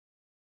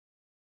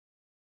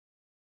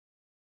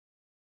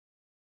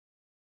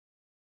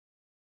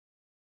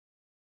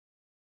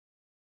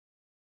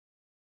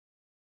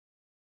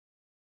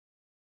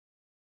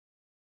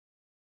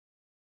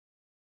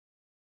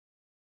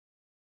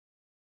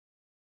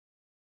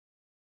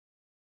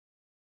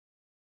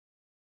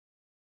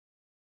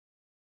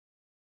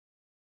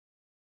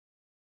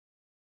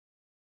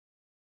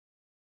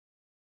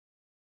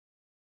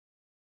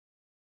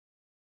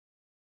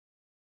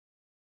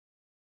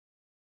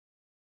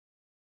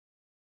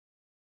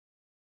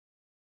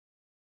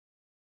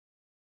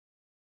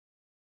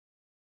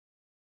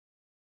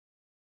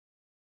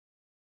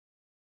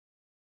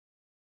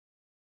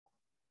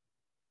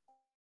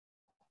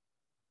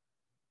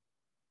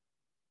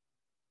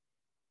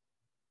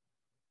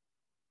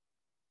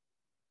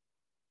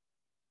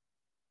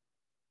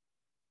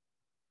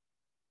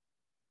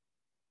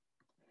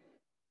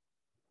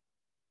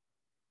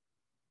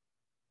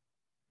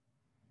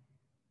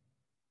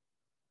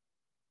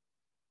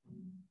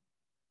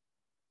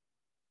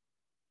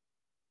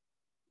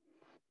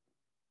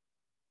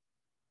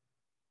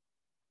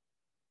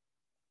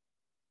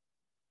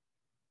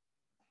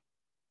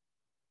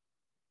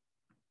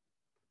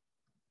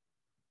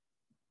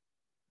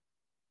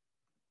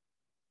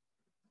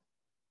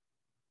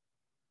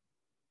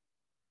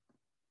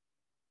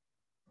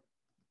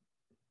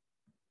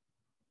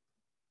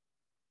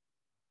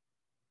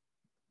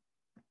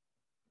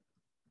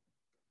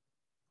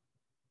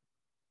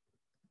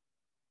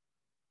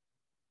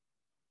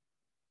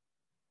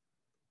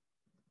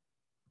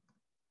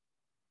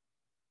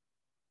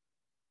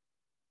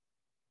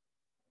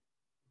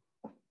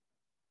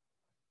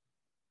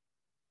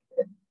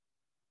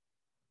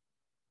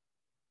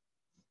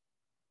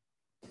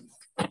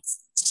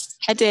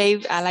Hi,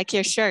 Dave. I like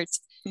your shirt.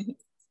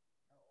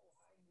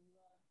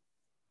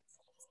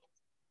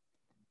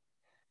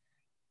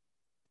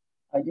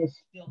 I just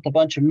spilled a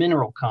bunch of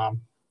mineral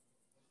calm.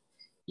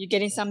 You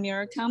getting some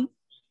Miracom?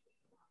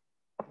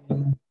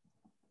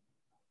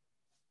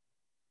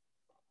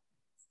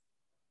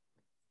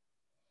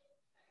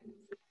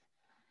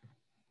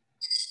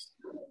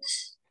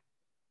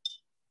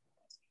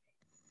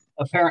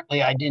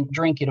 Apparently, I didn't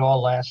drink it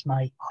all last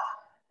night.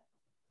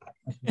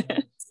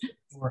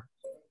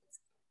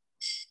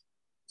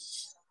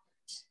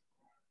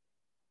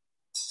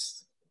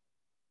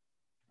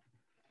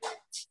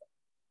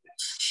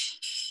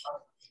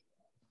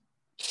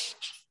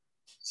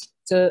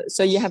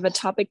 So you have a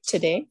topic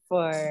today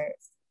or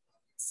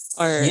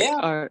yeah.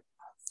 or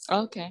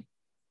okay.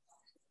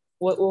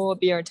 What will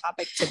be your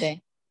topic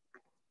today?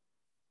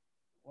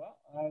 Well,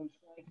 I was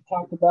going to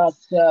talk about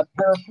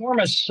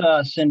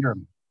piriformis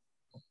syndrome.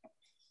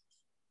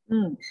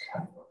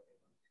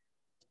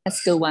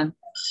 That's a good one.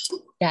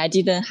 Yeah, I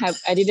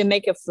didn't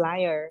make a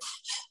flyer.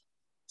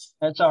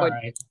 That's all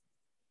right.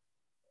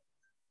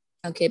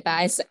 Okay,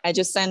 but I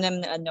just sent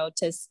them a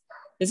notice.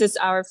 This is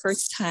our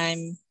first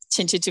time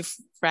change it to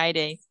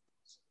Friday.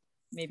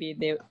 Maybe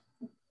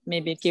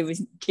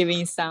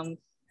giving some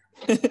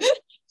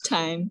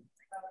time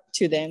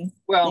to them.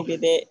 Well,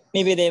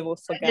 maybe they will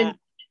forget.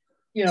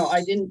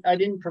 I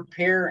didn't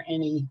prepare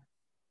any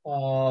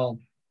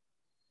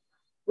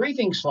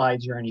briefing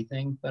slides or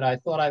anything, but I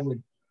thought I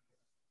would.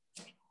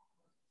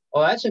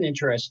 Oh, that's an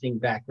interesting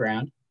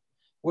background.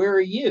 Where are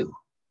you?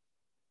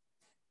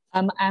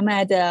 I'm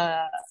at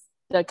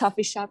the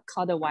coffee shop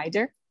called the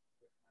Wider.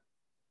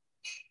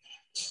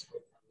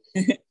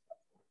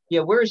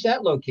 Yeah, where is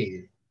that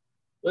located?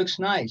 Looks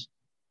nice.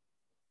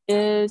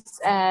 It's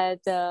at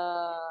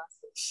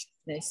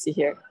let's see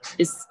here.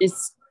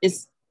 It's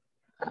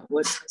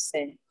what to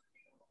say?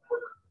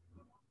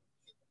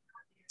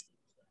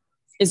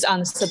 It's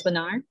on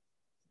Spinard.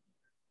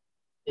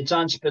 It's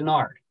on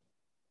Spinard.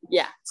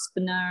 Yeah,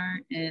 Spinard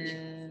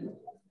and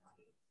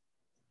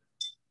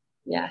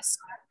yes,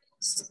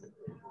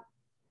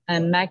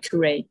 and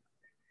McRae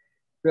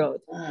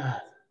Road.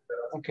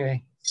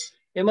 Okay,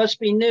 it must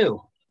be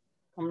new.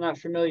 I'm not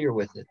familiar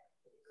with it.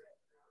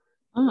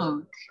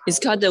 Oh, it's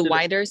called the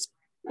Wider's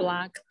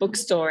Block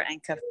Bookstore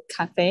and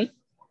Cafe.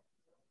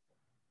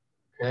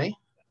 Okay.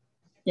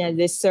 Yeah,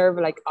 they serve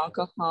like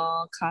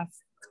alcohol,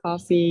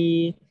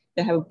 coffee.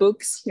 They have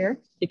books here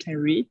you can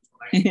read.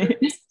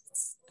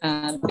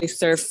 They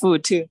serve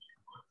food too.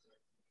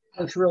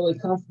 Looks really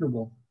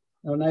comfortable.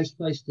 A nice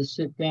place to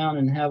sit down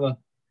and have a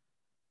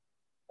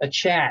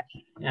chat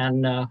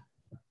and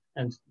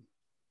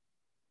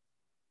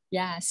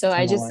yeah. So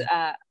I just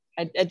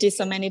I did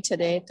so many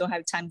today. Don't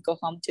have time to go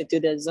home to do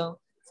the Zoom.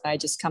 So I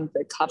just come to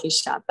the coffee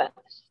shop. But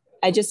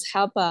I just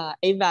help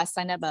Ava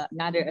sign up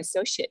another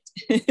associate.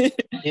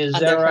 Is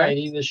that right?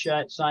 Eva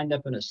signed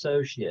up an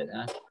associate,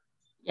 huh?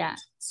 Yeah.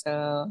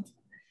 So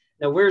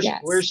now where's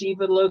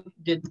Eva located?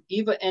 Did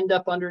Eva end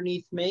up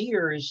underneath me,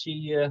 or is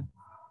she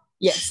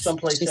yes,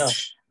 someplace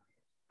else?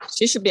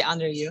 She should be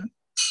under you.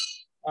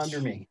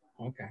 Under me.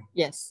 Okay.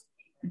 Yes.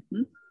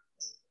 Mm-hmm.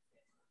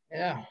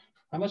 Yeah.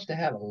 I must have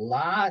had a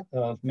lot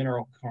of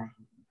mineral calm.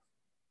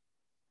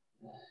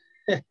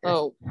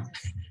 Oh.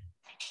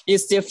 You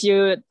still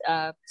feel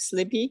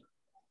sleepy?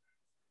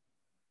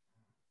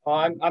 Oh,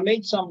 I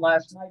made some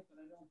last night,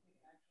 but I don't think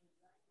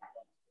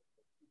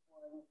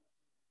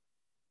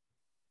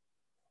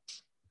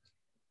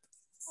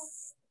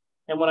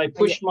and when I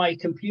pushed my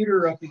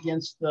computer up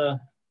against the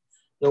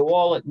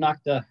wall, it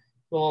knocked the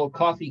little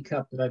coffee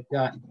cup that I've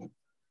got.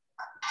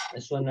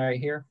 This one right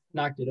here,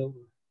 knocked it over.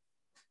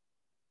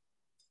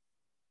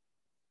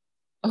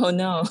 Oh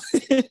no.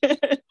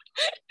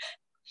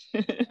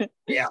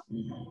 Yeah.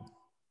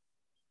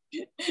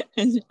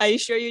 Are you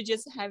sure you're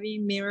just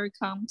having mirror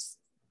comps?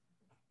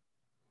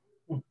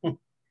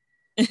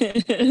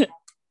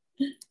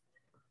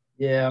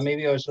 Yeah,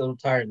 maybe I was a little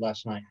tired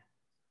last night.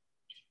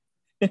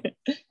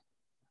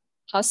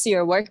 How's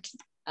your work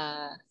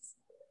at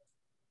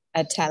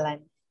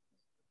Thailand?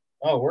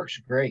 Oh, it works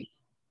great.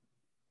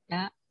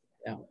 Yeah.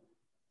 Yeah.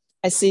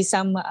 I see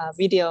some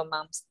video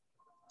moms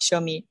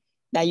show me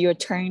that you're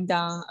tearing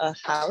down a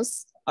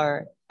house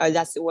or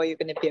that's what you're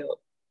going to build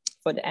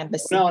for the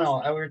embassy.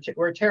 No,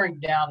 we're tearing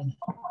down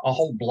a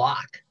whole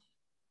block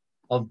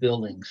of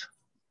buildings.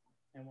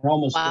 And we're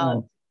almost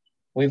done.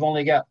 We've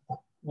only got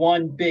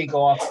one big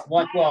well,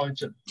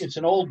 it's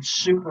an old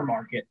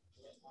supermarket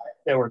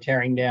that we're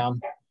tearing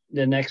down.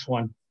 The next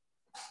one.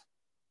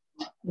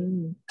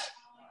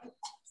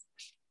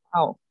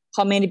 Oh,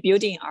 how many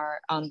buildings are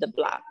on the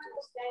block?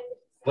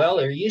 Well,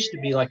 there used to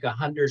be like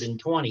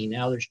 120.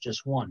 Now there's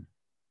just one.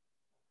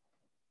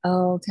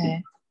 Oh,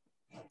 okay.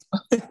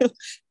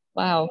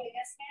 Wow.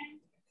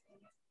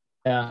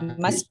 Yeah.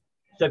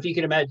 So if you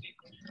can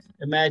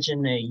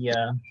imagine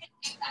a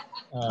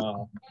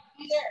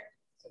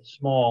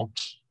small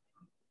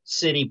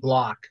city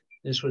block.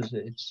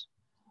 It's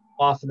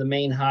off of the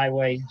main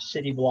highway,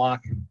 city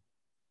block.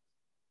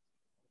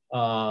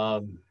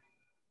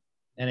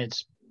 and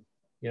it's,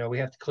 we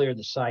have to clear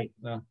the site.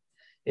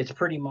 It's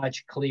pretty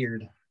much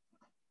cleared.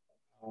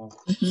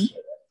 Mm-hmm. So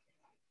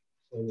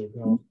there you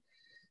go.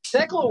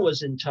 Thecla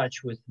was in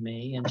touch with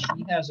me, and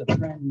she has a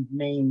friend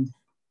named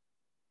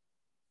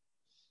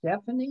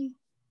Stephanie.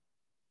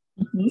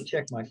 Mm-hmm. Let me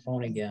check my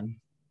phone again.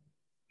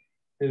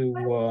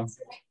 Who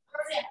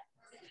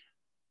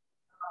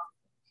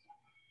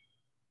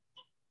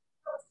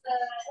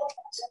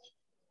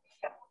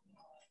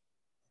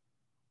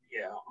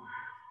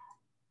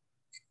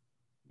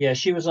yeah,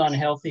 she was on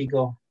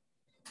HealthEagle.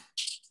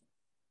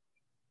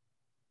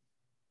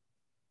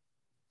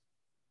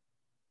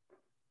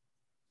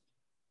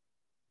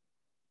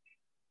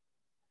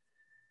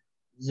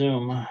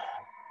 Zoom.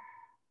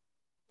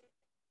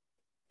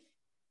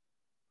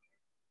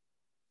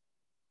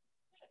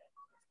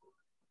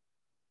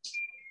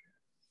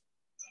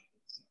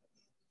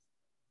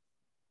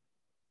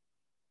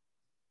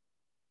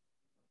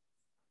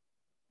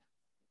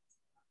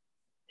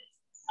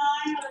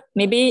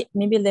 Maybe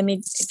let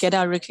me get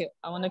a record.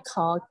 I want to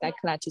call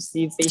Thecla to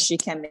see if she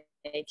can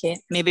make it.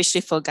 Maybe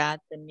she forgot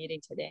the meeting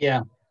today.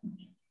 Yeah.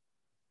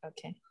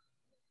 Okay.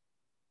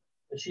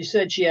 She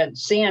said she had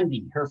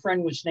Sandy. Her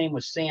friend's name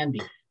was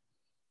Sandy.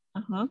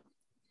 Uh-huh.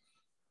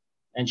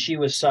 And she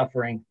was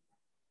suffering.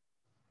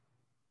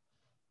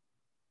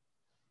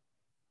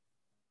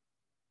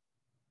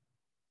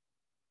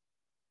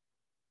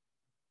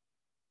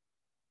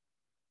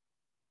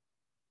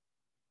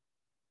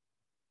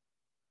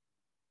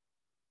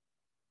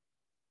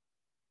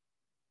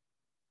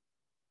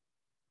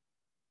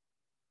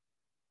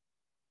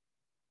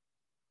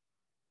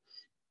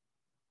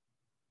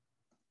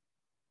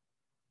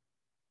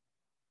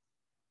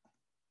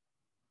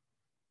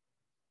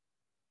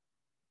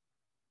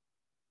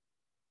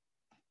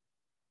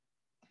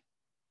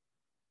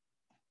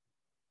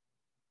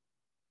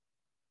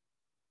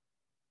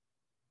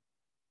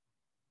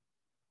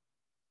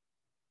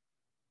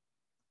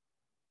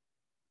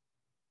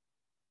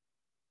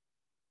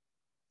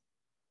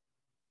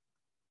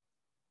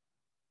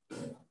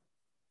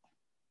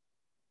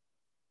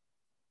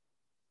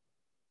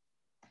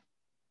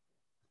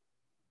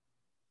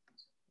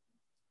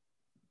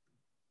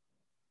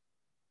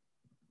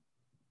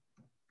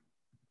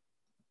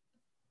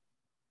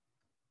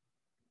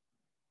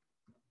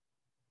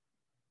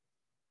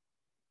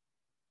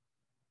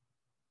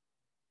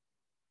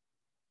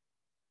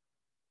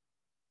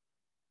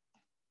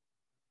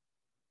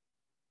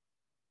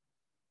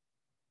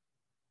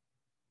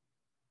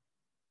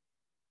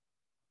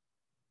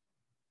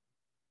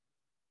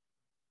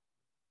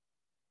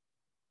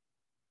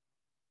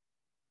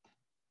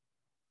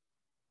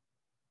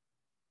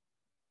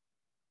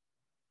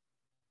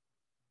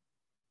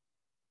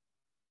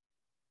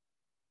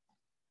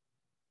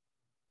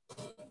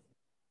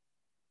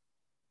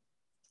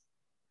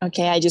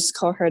 Okay, I just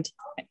called her.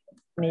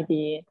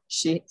 Maybe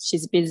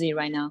she's busy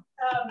right now.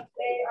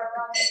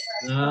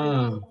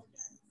 Oh.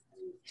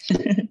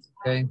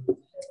 Okay.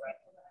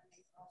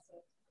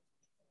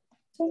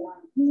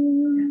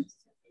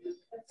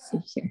 See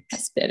here,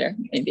 that's better,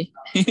 maybe.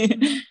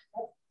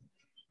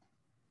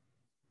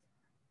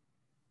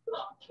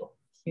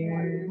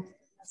 Here.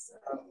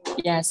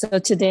 Yeah, so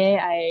today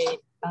I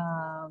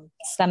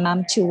sent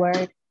mom to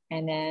work,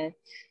 and then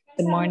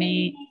the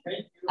morning,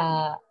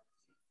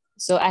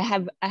 so I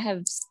have,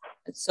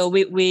 so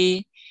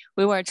we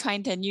were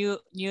trying the new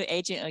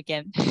agent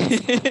again.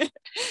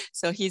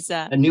 So he's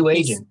a new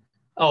agent.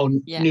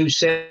 Yeah. New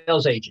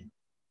sales agent.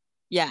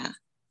 Yeah.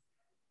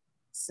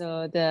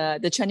 So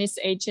the Chinese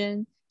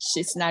agent,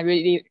 she's not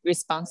really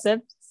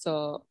responsive.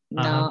 So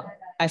now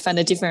I found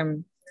a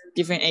different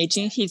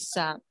agent. He's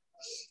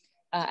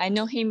I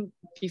know him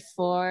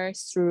before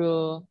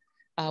through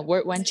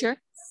Work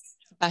Venture,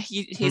 but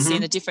he's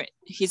in a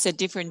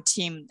different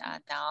team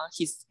now.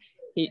 He's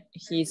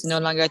no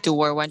longer to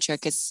Work Venture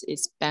because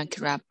it's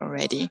bankrupt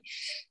already.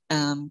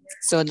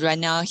 So right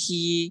now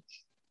he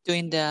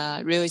doing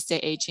the real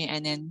estate agent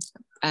and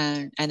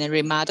then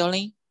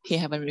remodeling. He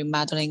have a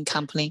remodeling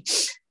company,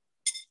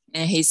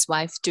 and his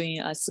wife doing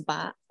a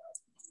spa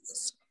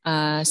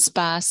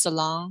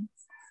salon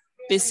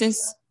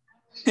business.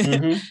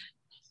 Mm-hmm.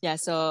 Yeah,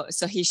 so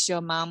he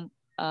showed mom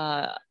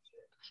her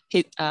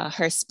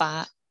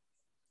spa.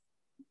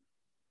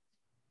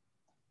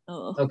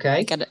 Oh, okay.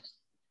 I get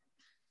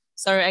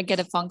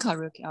a phone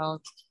call.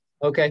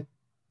 Okay.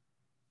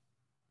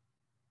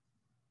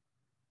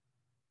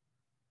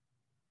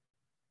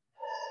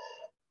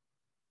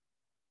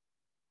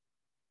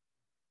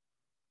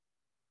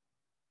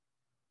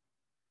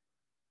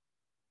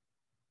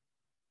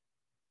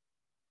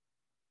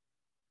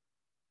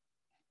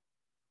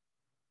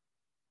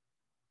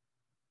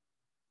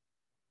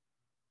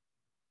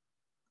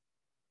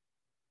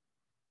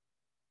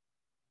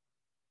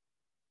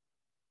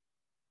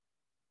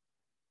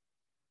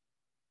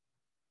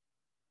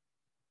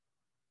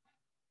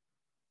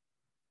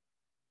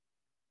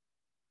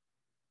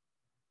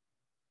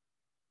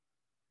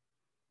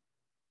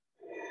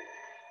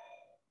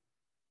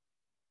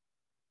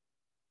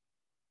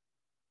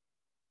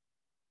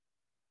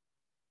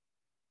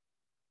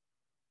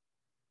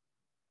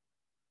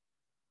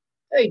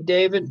 Hey,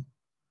 David.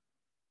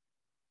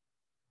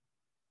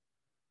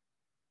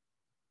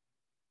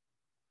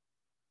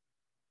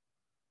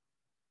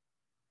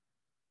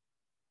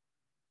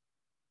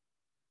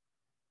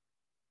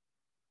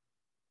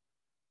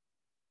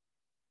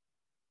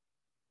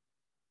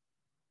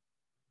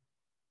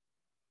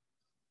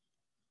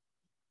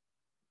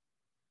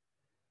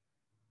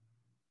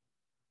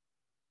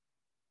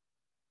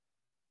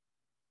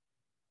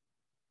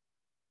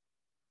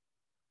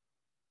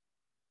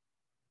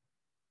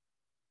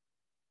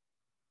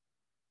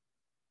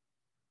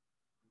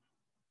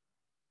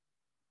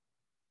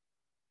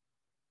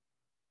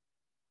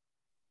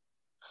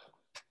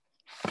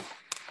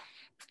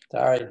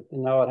 Sorry,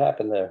 didn't know what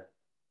happened there.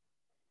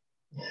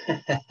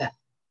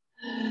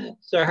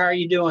 So how are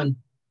you doing?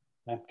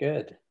 I'm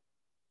good.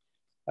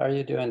 How are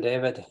you doing,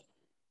 David?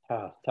 Oh,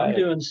 I'm tired.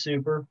 doing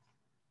super.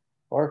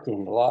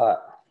 Working a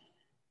lot.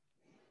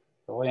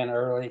 Go in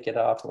early, get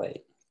off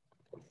late.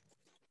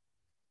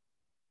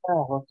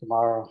 I'll work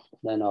tomorrow,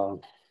 then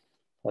I'll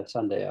have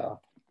Sunday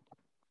off.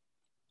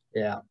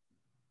 Yeah.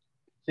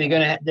 So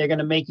they're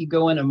gonna make you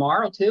go in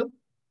tomorrow too?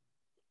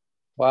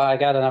 Well, I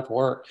got enough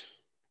work,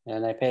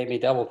 and they paid me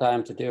double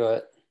time to do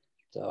it.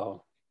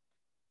 So,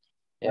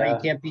 Yeah. yeah.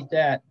 You can't beat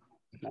that.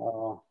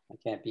 No, I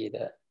can't beat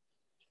it.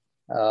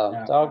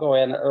 No. So I'll go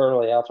in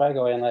early. I'll try to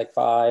go in like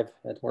 5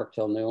 and work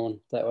till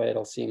noon. That way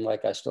it'll seem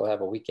like I still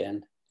have a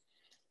weekend.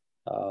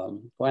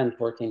 Gwen's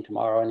working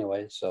tomorrow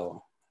anyway,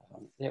 so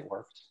it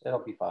works.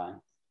 It'll be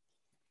fine.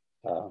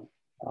 I'll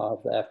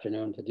have the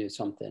afternoon to do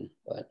something,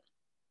 but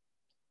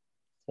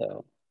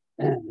so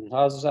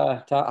how's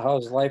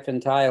life in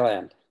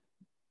Thailand?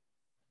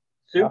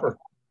 Super.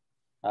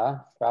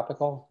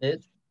 Tropical?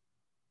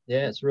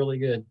 It's really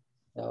good.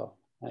 Oh,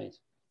 nice.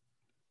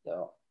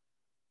 So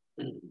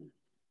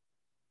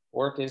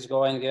work is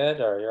going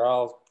good, or you're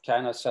all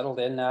kind of settled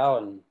in now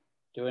and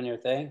doing your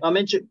thing? I'm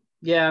into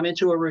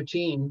a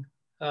routine.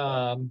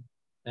 And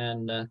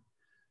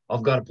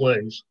I've got a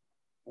place.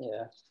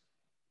 Yeah.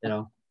 You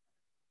know.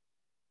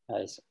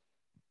 Nice.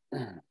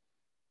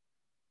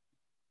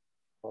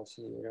 We'll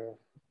see here.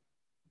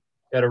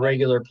 Got a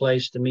regular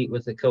place to meet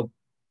with the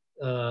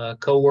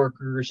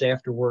co-workers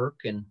after work,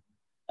 and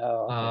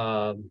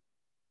okay.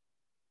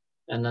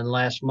 And then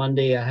last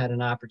Monday I had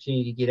an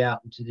opportunity to get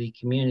out into the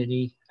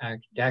community,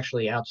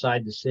 actually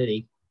outside the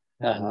city,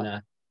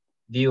 and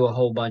view a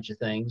whole bunch of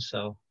things.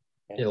 So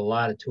did a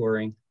lot of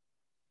touring.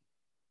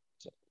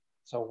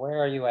 So where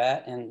are you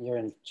at? And you're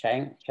in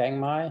Chiang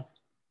Mai?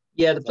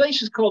 Yeah, the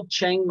place is called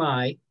Chiang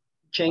Mai.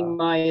 Chiang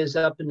Mai is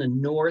up in the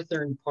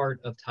northern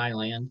part of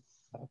Thailand.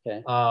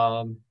 Okay.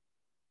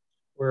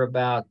 We're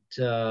about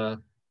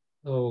 200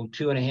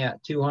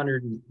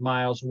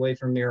 miles away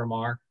from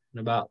Myanmar and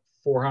about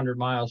 400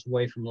 miles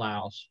away from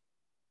Laos.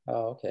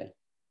 Oh, okay.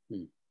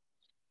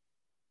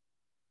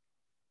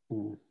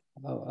 Oh,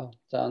 well,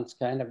 sounds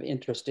kind of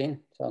interesting.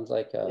 Sounds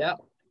like yeah.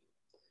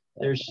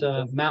 There's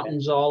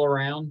mountains all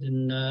around,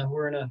 and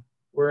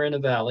we're in a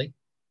valley.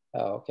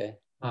 Oh, okay.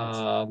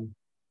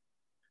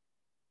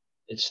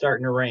 It's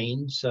starting to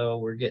rain, so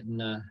we're getting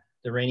the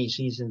rainy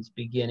season's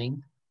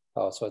beginning.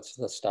 Oh, so it's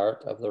the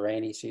start of the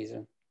rainy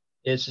season?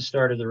 It's the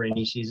start of the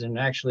rainy season.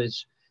 Actually,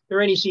 the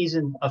rainy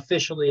season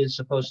officially is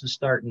supposed to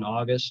start in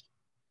August.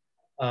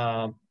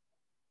 But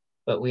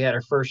we had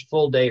our first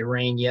full day of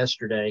rain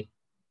yesterday.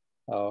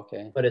 Oh,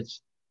 okay. But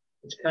it's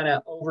kind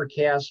of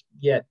overcast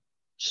yet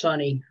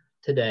sunny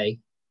today.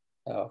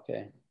 Oh,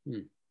 okay.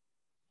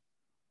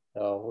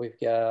 So we've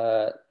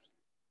got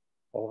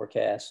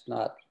overcast,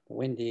 not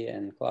windy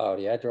and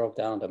cloudy. I drove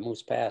down to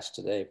Moose Pass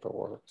today for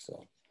work,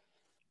 so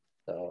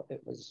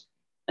it was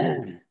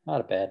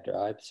not a bad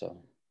drive. So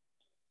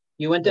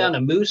you went down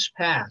to Moose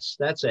Pass.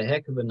 That's a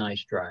heck of a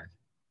nice drive.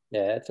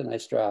 Yeah, it's a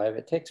nice drive.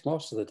 It takes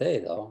most of the day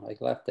though. I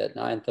left at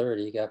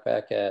 9:30, got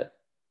back at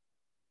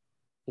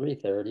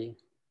 3:30,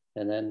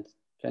 and then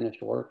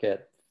finished work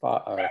at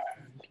 5,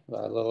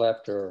 a little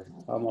after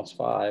almost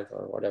 5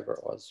 or whatever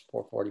it was,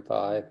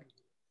 4:45,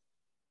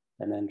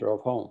 and then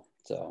drove home.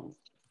 So,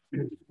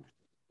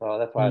 well,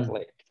 that's why I was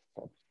late.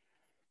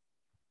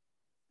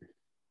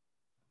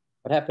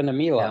 What happened to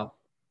Mila? Yeah.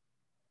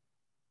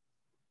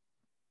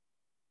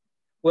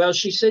 Well,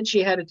 she said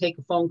she had to take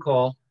a phone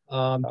call. We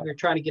were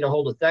trying to get a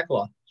hold of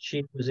Thecla.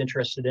 She was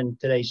interested in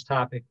today's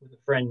topic with a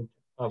friend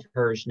of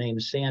hers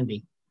named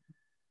Sandy.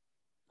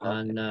 Okay.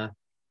 And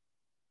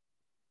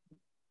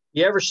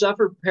you ever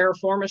suffered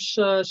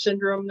piriformis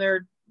syndrome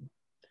there,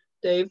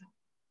 Dave?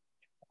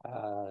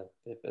 I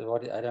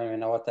don't even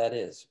know what that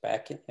is.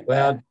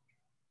 Well,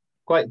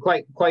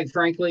 quite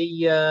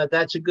frankly,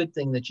 that's a good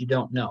thing that you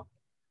don't know.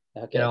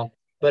 Okay. You know,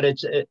 but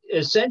it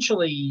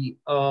essentially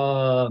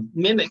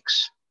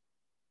mimics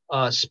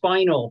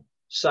spinal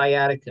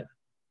sciatica.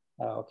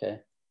 Oh,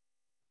 okay.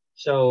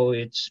 So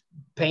it's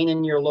pain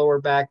in your lower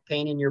back,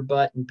 pain in your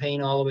butt, and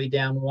pain all the way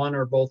down one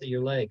or both of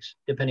your legs,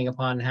 depending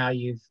upon how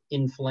you've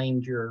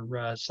inflamed your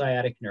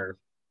sciatic nerve.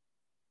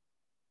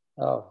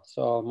 Oh,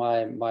 so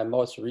my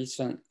most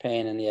recent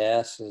pain in the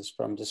ass is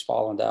from just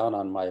falling down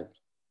on my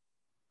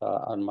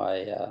on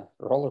my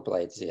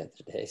rollerblades the other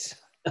day. So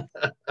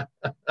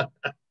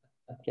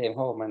I came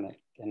home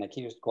and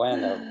accused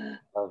Gwen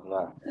of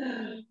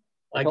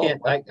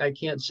I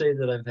can't say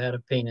that I've had a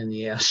pain in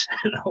the ass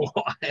in a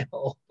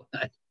while.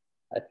 But...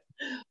 I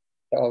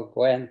told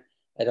Gwen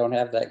I don't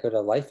have that good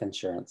of life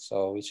insurance,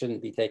 so we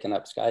shouldn't be taking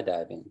up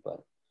skydiving.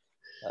 But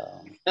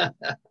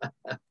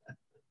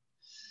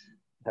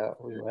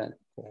we went.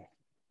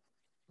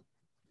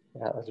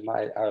 That was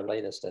our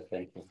latest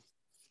adventure.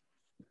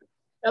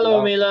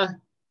 Hello, Mila.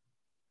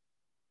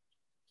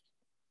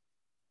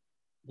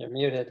 You're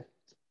muted.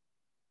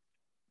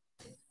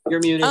 You're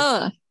muted.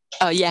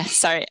 Oh yeah,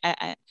 sorry.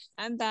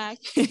 I'm back.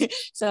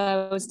 So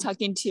I was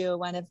talking to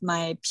one of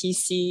my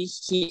PC.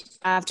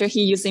 After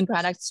he using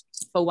products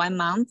for 1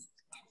 month,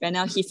 right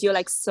now he feel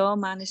like so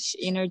much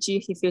energy.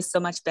 He feels so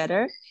much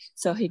better.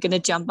 So he's gonna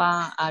jump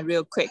on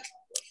real quick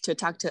to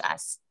talk to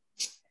us.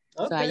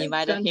 Okay, so I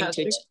invited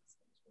fantastic. Him to.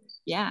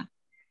 Yeah.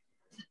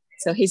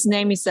 So his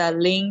name is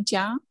Lin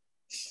Jiang.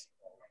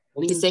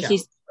 He said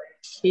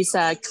he's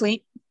a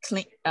clean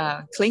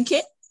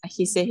kid.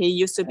 He said he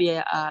used to be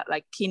a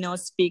like keynote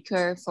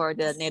speaker for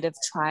the native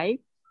tribe,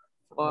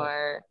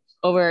 or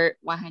over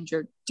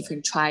 100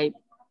 different tribes.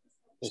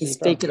 Is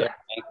he from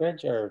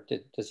Anchorage, or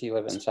does he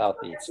live in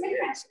Southeast?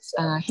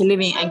 He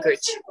lives in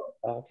Anchorage.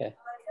 Oh, okay.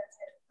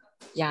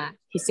 Yeah,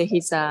 he said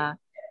he's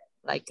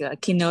like a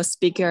keynote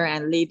speaker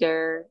and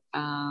leader.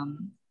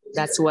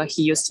 That's what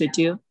he used to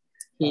do.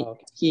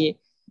 He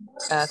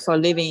for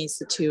living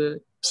is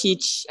to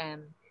teach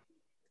and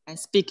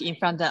speak in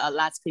front of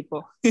lots of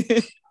people.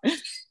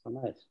 Oh,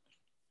 nice.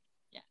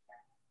 Yeah.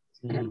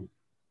 Mm-hmm.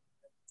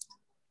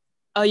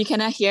 Oh, you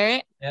cannot hear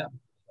it? Yeah.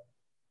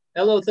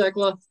 Hello,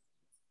 Thekla.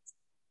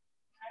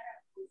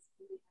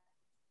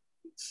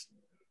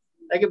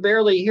 I can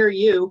barely hear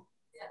you.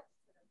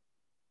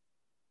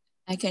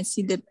 I can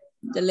see the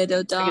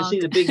little dog. I can see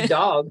the big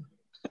dog,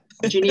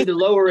 but you need to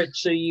lower it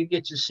so you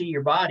get to see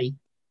your body.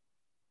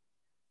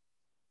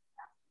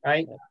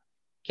 Right?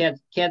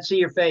 Can't see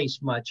your face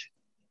much.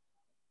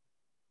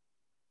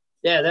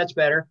 Yeah, that's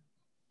better.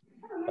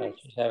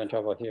 She's having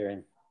trouble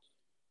hearing.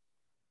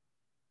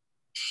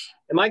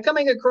 Am I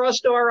coming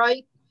across all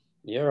right?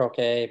 You're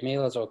okay.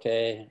 Mila's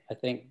okay. I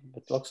think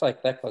it looks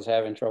like Thekla's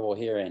having trouble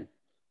hearing.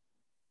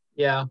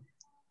 Yeah.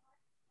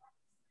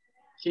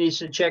 She needs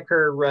to check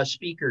her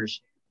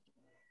speakers.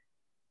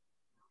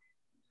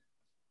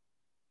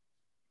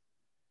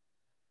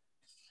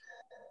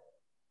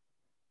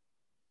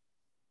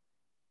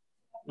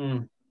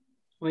 Let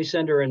me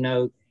send her a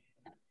note.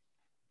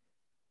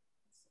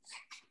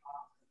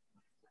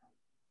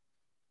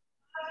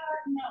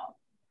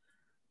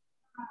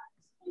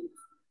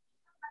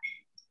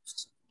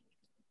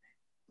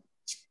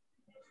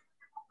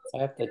 I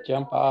have to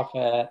jump off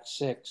at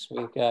 6.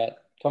 We've got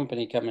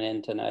company coming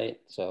in tonight,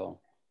 so.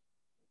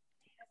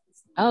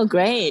 Oh,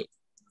 great.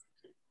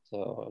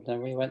 So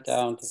then we went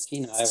down to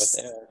Kenai with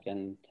Eric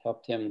and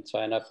helped him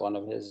sign up one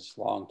of his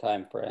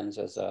longtime friends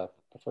as a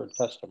preferred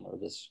customer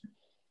this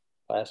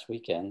last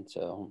weekend.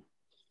 So.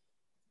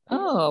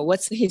 Oh,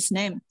 what's his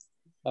name?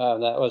 That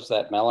was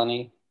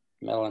Melanie.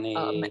 Melanie.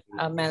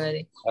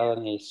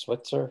 Melanie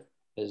Switzer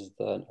was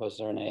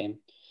their name.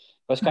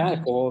 It was kind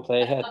of cool.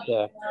 They had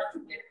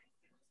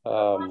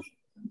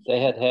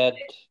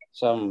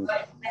some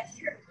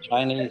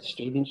Chinese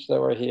students that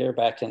were here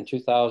back in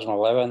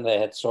 2011. They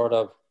had sort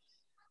of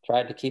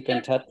tried to keep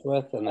in touch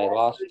with, and they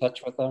lost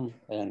touch with them,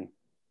 and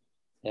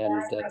they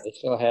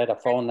still had a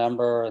phone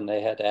number and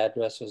they had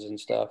addresses and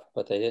stuff,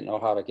 but they didn't know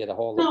how to get a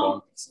hold of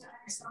them.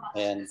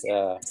 And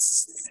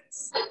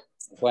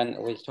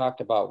when we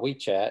talked about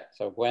WeChat,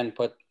 so Gwen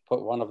put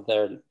one of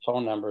their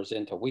phone numbers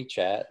into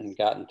WeChat and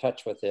got in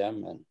touch with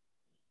him and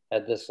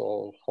had this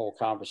whole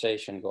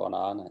conversation going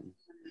on,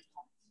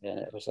 and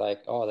it was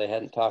like, oh, they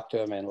hadn't talked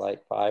to him in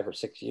like 5 or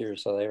 6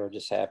 years, so they were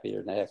just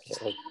happier than heck.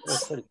 It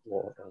was pretty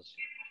cool.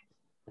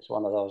 It's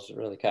one of those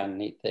really kind of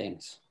neat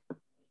things.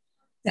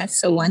 That's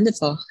so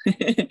wonderful.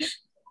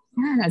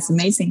 Yeah, that's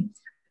amazing.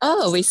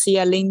 Oh, we see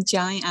a Lin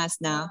join us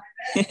now.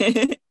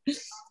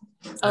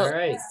 All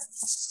right.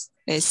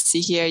 Let's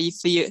see here.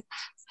 If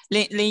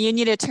Lin, you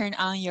need to turn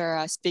on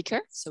your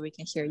speaker so we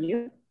can hear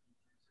you.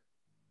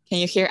 Can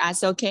you hear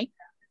us okay?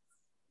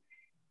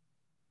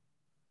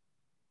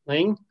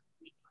 Lin?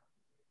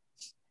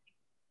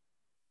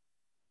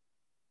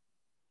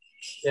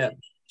 Yeah.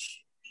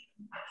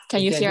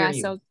 Can you hear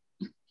us okay?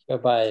 Go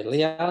by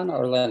Leon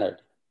or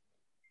Leonard?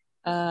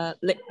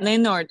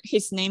 Leonard.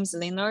 His name's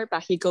Leonard,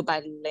 but he go by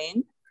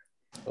Len.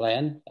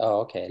 Len?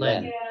 Oh, okay.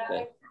 Len.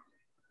 Okay.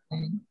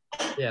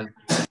 Yeah.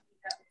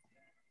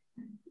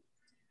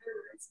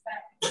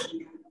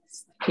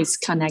 He's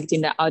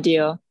connecting the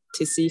audio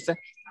to see if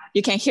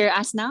you can hear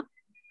us now.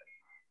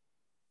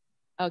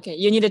 Okay,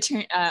 you need to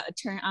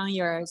turn on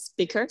your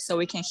speaker so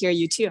we can hear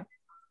you too.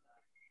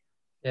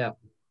 Yeah.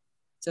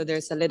 So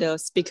there's a little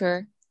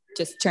speaker.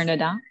 Just turn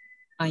it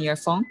on your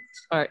phone,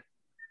 or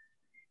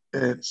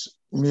it's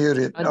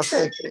muted.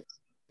 Okay.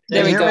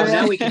 There we go.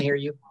 Now we can hear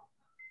you.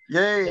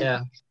 Yay.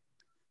 Yeah.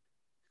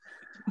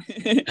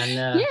 And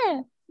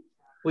yeah.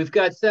 We've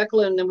got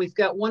Thecla, and then we've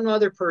got one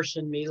other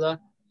person, Mila.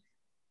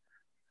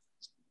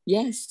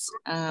 Yes,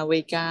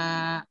 we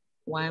got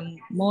one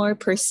more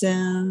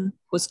person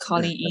who's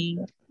calling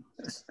in.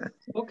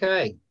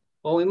 Okay.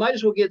 Well, we might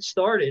as well get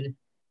started.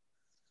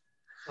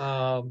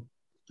 Len,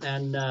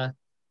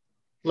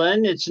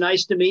 it's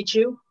nice to meet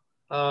you.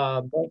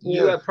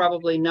 You have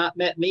probably not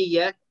met me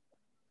yet.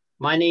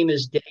 My name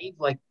is Dave,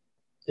 like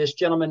this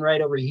gentleman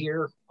right over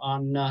here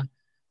on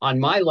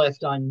my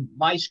left on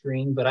my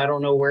screen, but I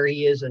don't know where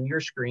he is on your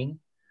screen.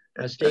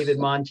 That's David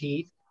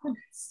Monteith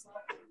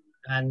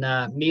and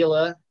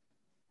Mila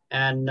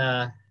and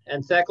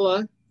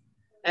Thecla.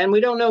 And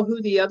we don't know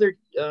who the other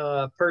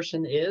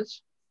person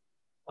is.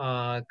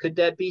 Could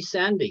that be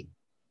Sandy?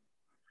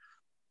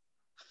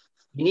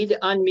 You need to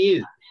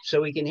unmute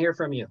so we can hear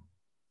from you.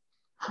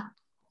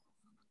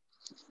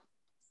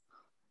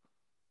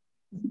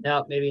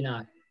 No, maybe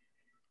not.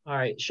 All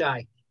right,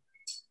 shy.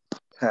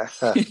 All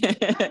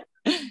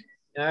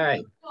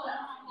right.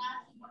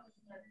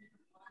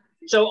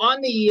 So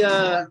on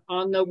the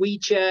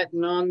WeChat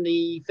and on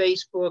the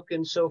Facebook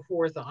and so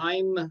forth,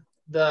 I'm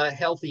the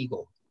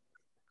HealthEagle,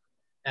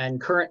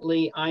 and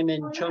currently I'm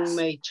in Chiang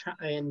Mai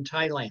in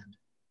Thailand.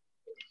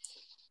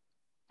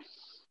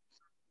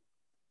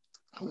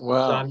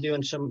 Wow. So I'm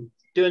doing some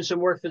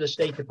work for the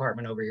State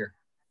Department over here.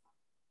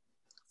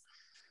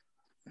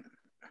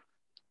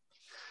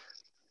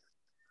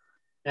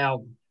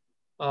 Now,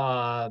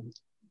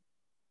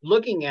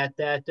 looking at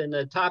that, then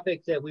the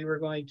topic that we were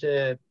going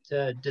to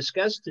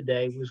discuss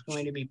today was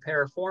going to be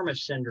Piriformis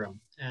syndrome.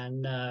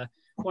 And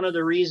one of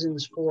the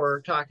reasons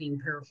for talking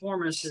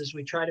Piriformis is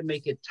we try to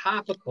make it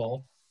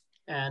topical.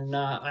 And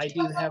I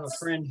do have a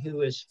friend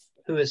who is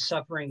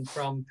suffering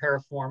from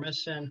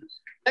Piriformis, and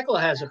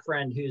Thecla has a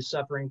friend who's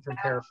suffering from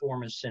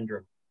Piriformis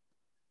syndrome.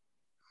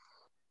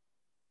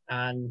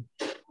 And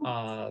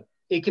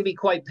it can be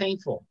quite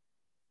painful.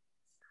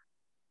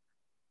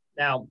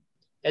 Now,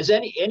 has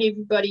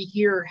anybody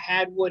here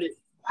had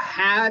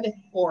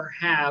or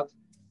have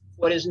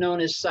what is known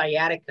as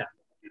sciatica?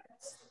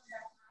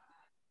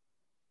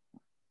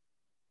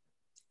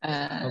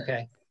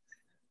 Okay.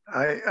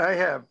 I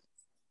have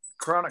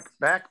chronic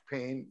back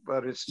pain,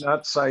 but it's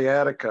not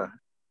sciatica.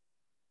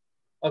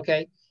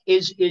 Okay.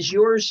 Is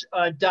yours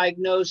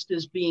diagnosed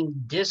as being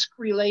disc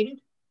related?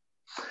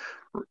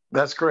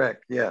 That's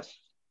correct. Yes.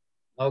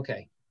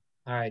 Okay.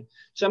 All right.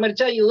 So I'm going to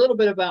tell you a little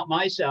bit about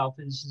myself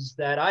is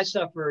that I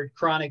suffered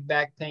chronic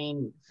back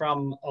pain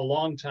from a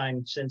long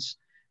time, since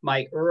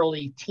my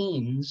early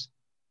teens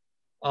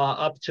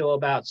up to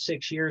about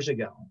 6 years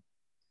ago.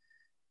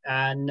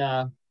 And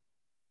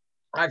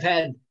I've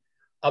had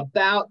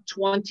about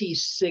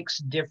 26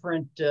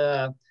 different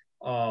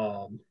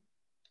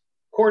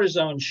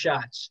cortisone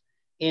shots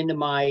into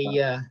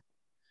my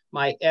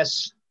my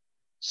S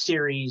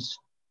series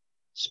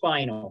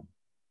spinal,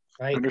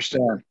 right?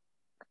 Understand.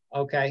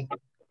 Okay.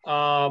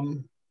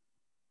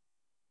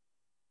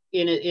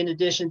 In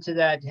addition to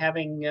that,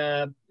 having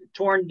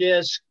torn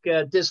disc,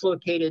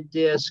 dislocated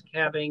disc,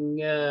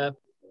 having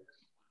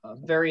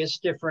various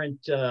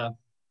different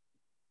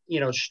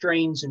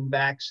strains and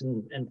backs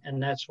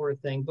and that sort of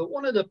thing. But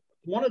one of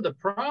the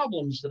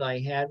problems that I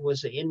had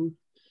was in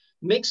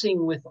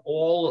mixing with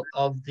all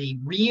of the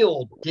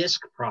real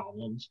disc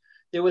problems,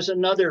 there was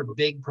another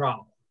big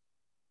problem.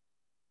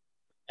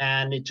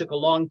 And it took a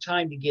long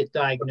time to get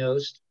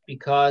diagnosed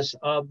because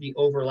of the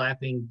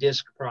overlapping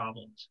disc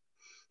problems.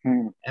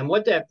 And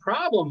what that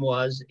problem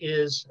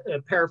is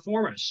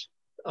Piriformis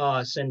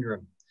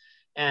syndrome.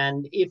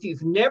 And if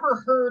you've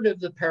never heard of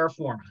the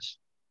Piriformis,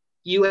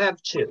 you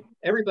have two.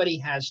 Everybody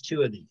has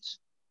two of these,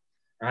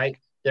 right?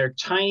 They're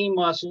tiny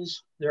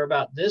muscles. They're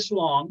about this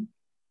long,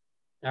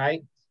 all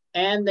right?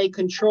 And they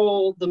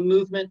control the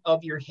movement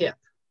of your hip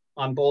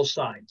on both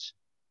sides,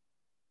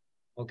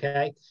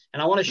 okay?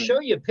 And I want to show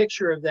you a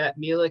picture of that,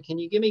 Mila. Can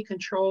you give me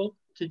control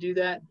to do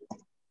that?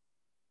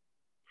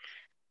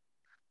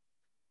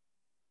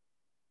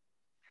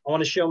 I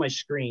want to show my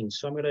screen.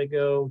 So I'm going to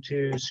go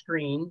to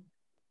screen,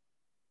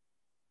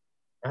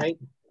 right?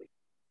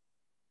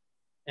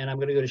 And I'm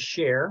going to go to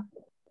share.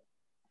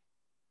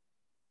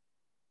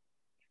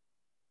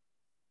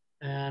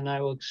 And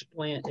I will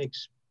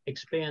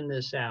expand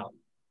this out.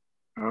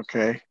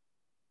 Okay.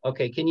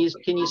 Okay, can you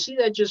see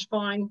that just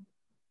fine?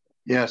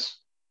 Yes.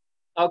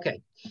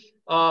 Okay.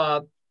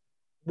 What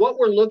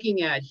we're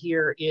looking at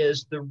here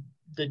is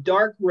the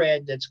dark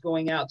red that's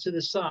going out to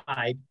the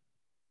side.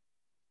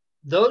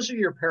 Those are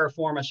your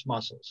piriformis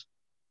muscles.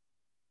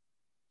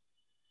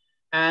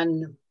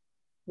 And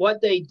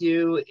what they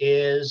do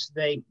is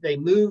they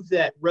move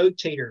that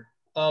rotator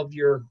of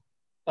your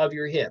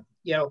hip.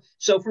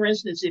 So for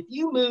instance, if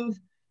you move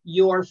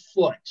your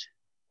foot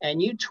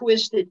and you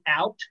twist it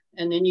out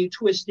and then you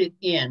twist it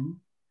in,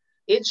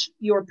 it's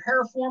your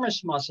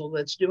piriformis muscle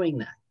that's doing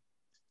that.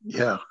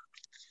 Yeah.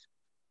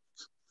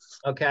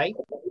 Okay.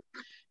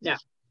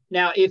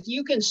 Now, if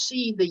you can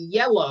see the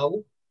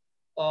yellow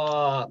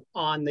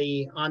on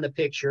the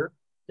picture,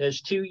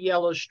 there's two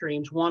yellow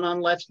streams, one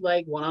on left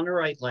leg, one on the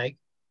right leg.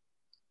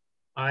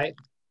 All right.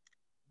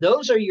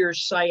 Those are your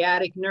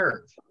sciatic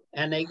nerve,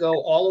 and they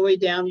go all the way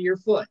down to your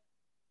foot.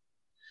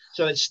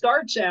 So it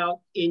starts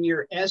out in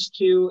your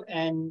S2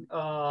 and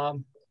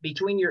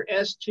between your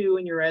S2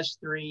 and your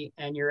S3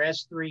 and your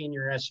S3 and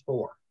your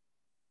S4.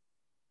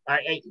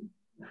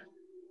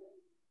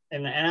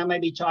 And I may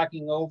be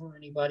talking over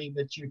anybody,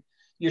 but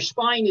your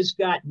spine has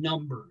got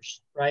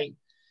numbers, right?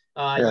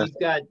 Yeah. You've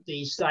got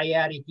the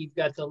sciatic, you've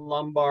got the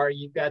lumbar,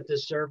 you've got the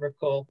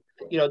cervical,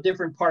 you know,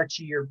 different parts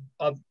of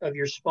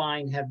your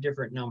spine have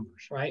different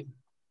numbers, right?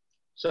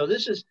 So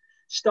this is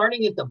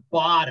starting at the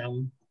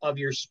bottom of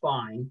your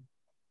spine.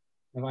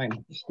 If I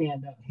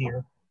stand up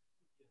here,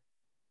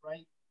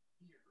 right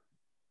here,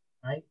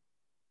 right?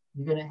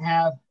 You're going to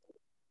have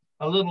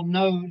a little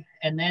node,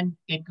 and then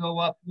it go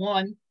up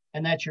one,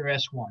 and that's your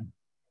S1.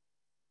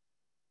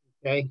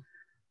 Okay.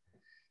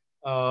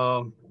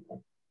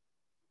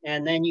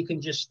 And then you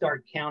can just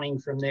start counting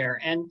from there.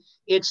 And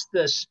it's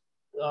this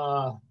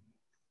the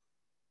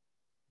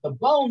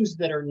bones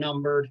that are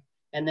numbered,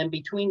 and then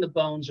between the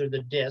bones are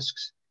the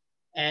discs,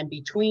 and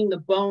between the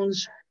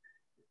bones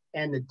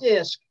and the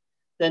disc,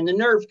 then the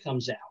nerve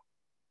comes out.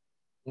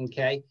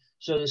 Okay,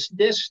 so this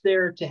disc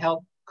there to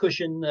help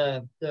cushion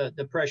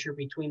the pressure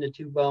between the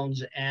two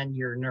bones and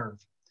your nerve.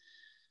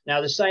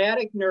 Now the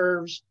sciatic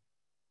nerves,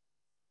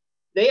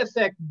 they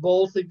affect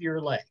both of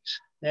your legs.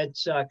 That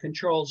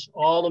controls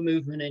all the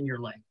movement in your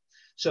leg.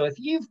 So if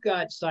you've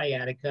got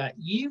sciatica,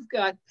 you've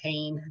got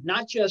pain,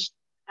 not just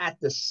at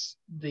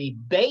the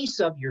base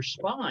of your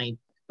spine,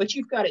 but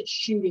you've got it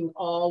shooting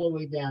all the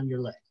way down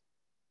your leg.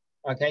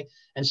 Okay,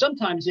 and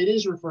sometimes it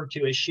is referred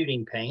to as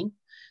shooting pain.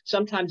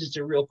 Sometimes it's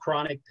a real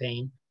chronic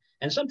pain,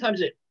 and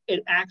sometimes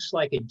it acts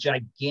like a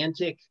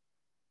gigantic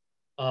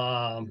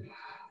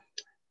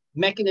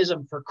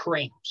mechanism for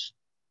cramps.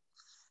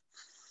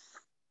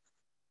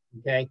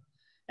 Okay,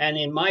 and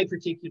in my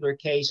particular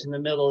case, in the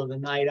middle of the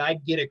night,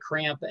 I'd get a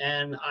cramp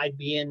and I'd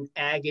be in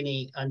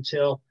agony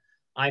until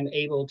I'm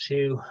able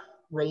to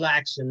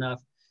relax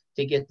enough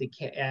to get the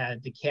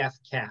calf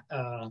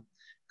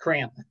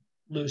cramp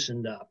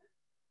loosened up.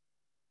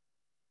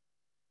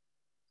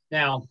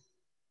 Now,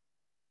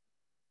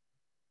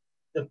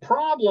 the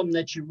problem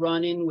that you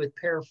run in with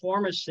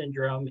piriformis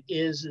syndrome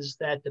is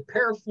that the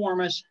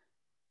piriformis,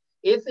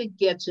 if it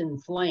gets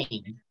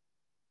inflamed,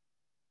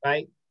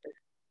 right,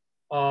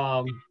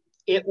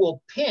 it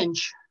will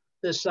pinch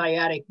the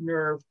sciatic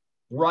nerve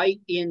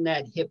right in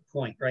that hip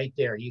point right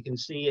there. You can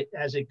see it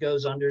as it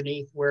goes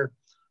underneath where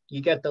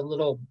you got the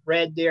little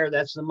red there,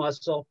 that's the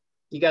muscle,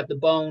 you got the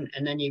bone,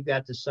 and then you've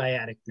got the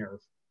sciatic nerve.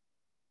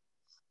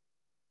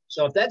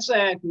 So if that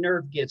sciatic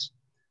nerve gets,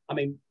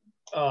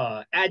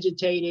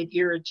 agitated,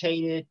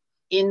 irritated,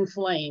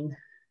 inflamed,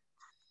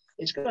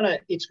 it's gonna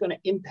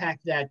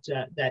impact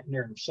that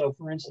nerve. So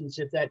for instance,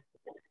 if that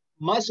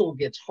muscle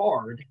gets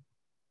hard,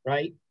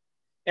 right,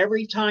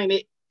 every time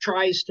it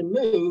tries to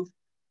move,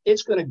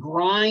 it's going to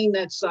grind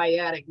that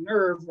sciatic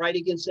nerve right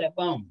against that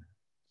bone.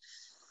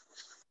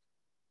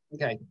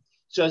 Okay,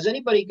 so has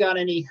anybody got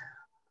any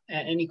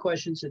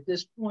questions at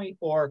this point?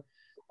 Or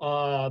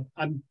but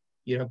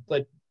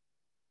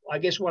I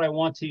guess what I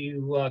want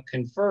to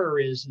confer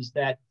is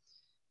that,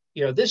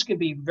 this can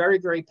be very,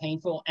 very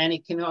painful, and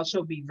it can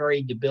also be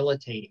very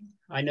debilitating.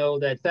 I know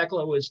that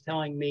Thecla was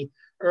telling me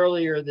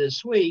earlier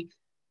this week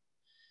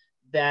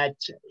that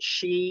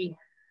she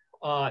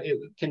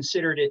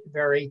considered it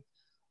very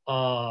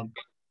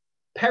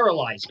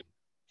paralyzing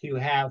to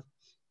have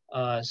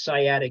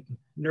sciatic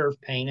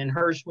nerve pain, and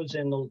hers was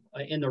in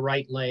the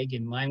right leg,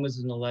 and mine was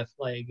in the left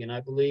leg. And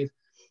I believe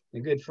a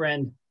good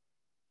friend,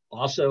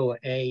 also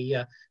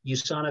a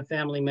USANA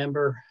family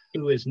member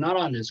who is not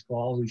on this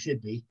call, who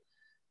should be,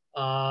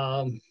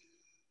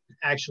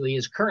 actually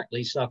is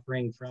currently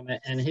suffering from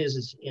it, and his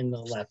is in the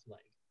left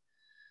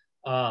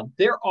leg.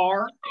 There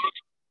are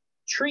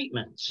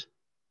treatments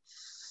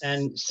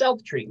and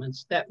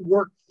self-treatments that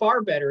work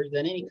far better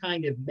than any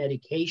kind of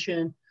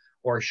medication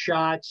or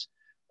shots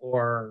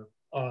or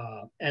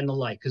and the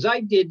like. Because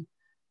I did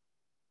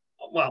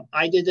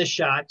the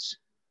shots,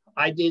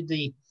 I did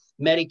the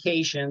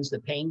medications, the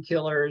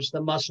painkillers,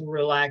 the muscle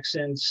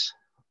relaxants,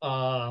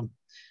 and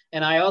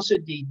I also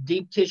did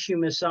deep tissue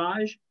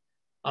massage,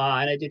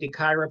 and I did a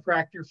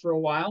chiropractor for a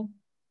while.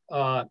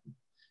 I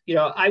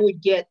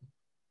would get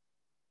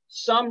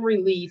some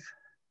relief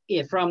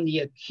from the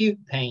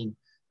acute pain,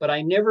 but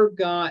I never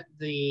got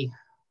the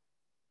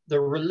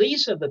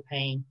release of the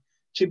pain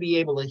to be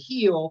able to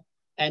heal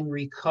and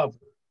recover,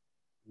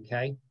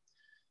 okay?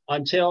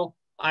 Until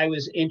I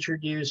was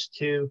introduced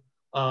to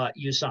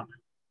USANA.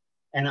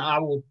 And I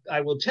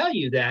will tell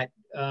you that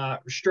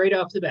straight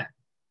off the bat.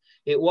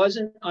 It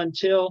wasn't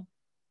until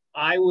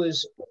I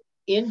was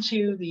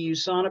into the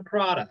USANA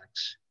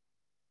products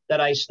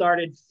that I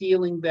started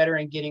feeling better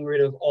and getting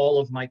rid of all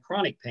of my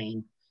chronic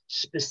pain,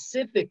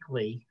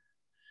 specifically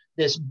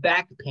this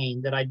back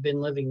pain that I'd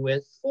been living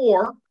with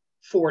for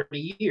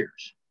 40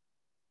 years.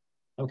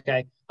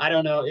 Okay, I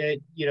don't know,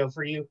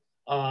 for you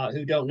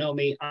who don't know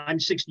me, I'm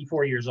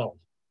 64 years old.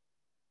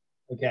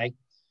 Okay,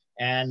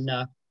 and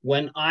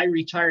When I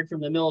retired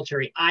from the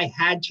military, I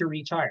had to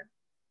retire.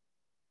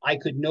 I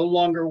could no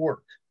longer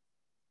work.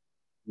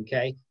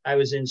 Okay. I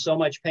was in so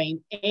much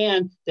pain,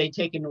 and they'd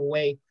taken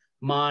away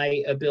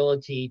my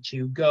ability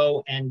to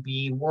go and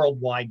be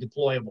worldwide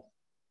deployable.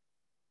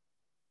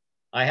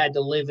 I had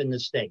to live in the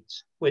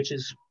States, which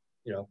is,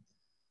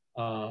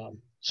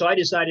 so I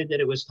decided that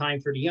it was time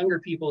for the younger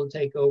people to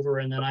take over,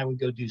 and then I would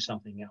go do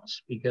something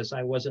else because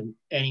I wasn't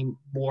any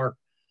more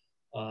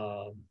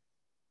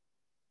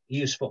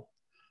useful.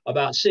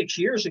 About 6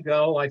 years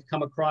ago, I've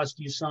come across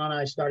USANA.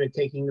 I started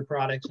taking the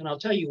products, and I'll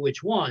tell you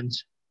which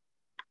ones.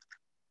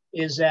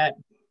 Is that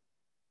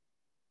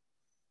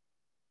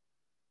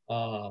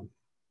the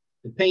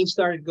pain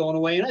started going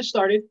away, and I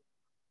started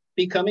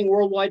becoming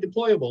worldwide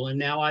deployable. And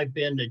now I've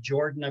been to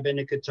Jordan, I've been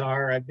to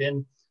Qatar, I've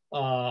been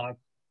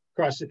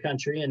across the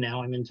country, and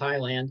now I'm in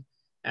Thailand.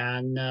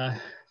 And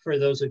for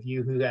those of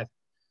you who have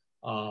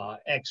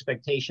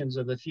expectations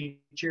of the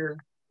future,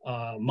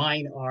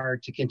 mine are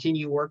to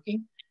continue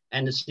working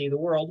and to see the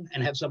world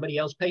and have somebody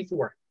else pay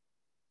for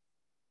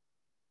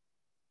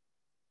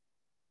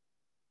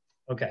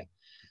it. Okay,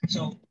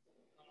 so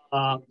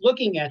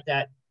looking at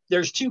that,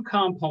 there's two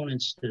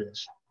components to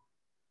this.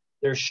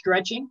 There's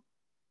stretching,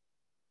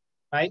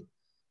 right?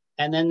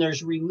 And then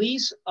there's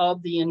release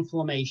of the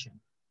inflammation.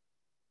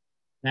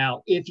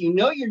 Now, if you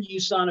know your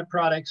USANA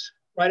products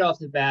right off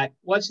the bat,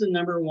 what's the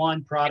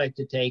 #1 product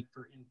to take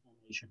for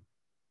inflammation?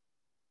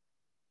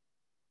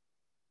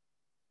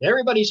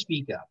 Everybody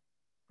speak up.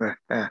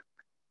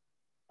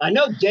 I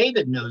know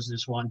David knows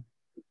this one.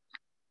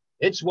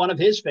 It's one of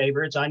his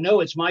favorites. I know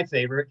it's my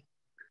favorite.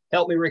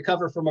 Helped me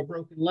recover from a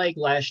broken leg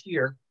last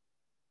year.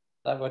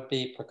 That would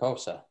be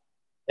Piriformis.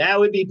 That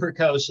would be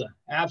Piriformis.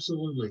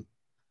 Absolutely.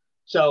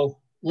 So,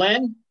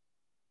 Len,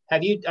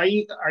 are you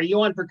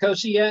on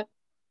Piriformis yet?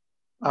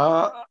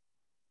 I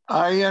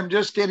am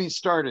just getting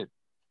started.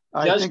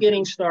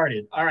 Getting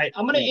started. All right.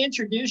 I'm going to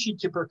introduce you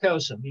to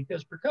Piriformis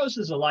because Piriformis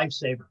is a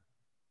lifesaver.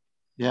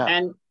 Yeah.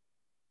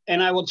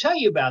 And I will tell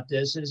you about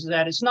this is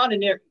that it's not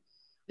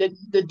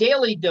the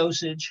daily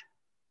dosage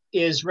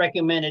is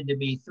recommended to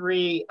be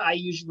 3. I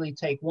usually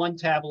take 1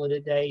 tablet a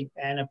day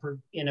and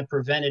in a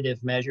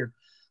preventative measure.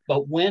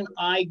 But when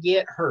I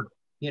get hurt,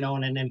 in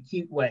an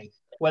acute way,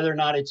 whether or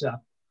not it's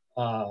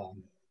a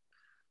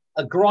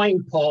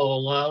groin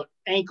pull,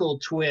 ankle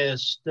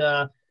twist,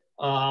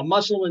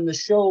 muscle in the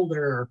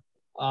shoulder,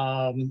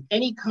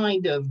 any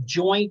kind of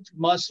joint,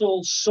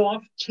 muscle,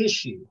 soft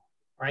tissue,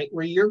 right,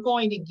 where you're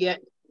going to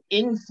get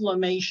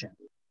inflammation.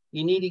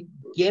 You need to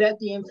get at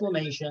the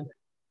inflammation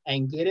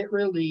and get it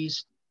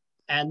released,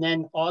 and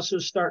then also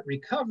start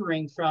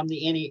recovering from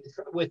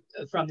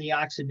the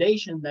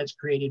oxidation that's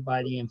created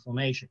by the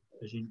inflammation.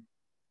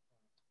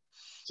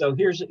 So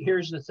here's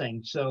the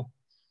thing. So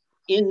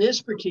in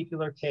this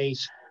particular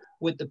case,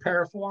 with the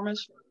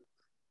Piriformis,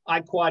 I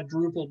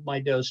quadrupled my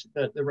dose,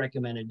 the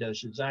recommended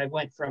doses. I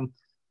went from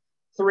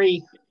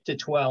 3 to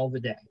 12 a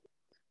day,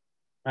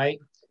 right?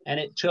 And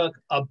it took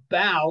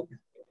about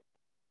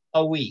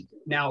a week.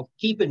 Now,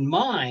 keep in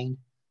mind,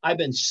 I've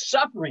been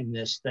suffering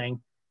this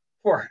thing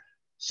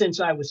since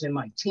I was in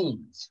my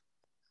teens,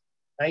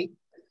 right?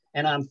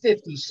 And I'm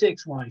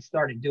 56 when I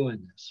started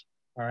doing this,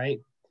 all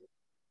right?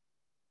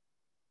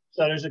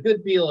 So there's a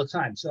good deal of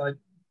time. So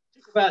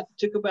I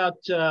took about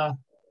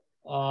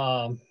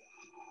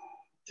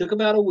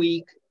a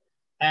week,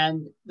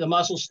 and the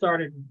muscles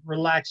started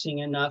relaxing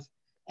enough,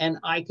 and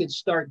I could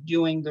start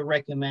doing the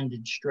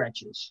recommended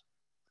stretches,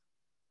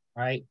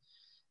 right?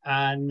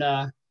 And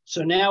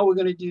so now we're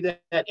going to do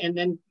that. And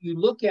then you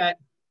look at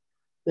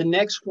the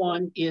next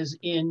one is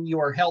in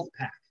your health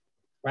pack,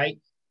 right?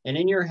 And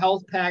in your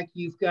health pack,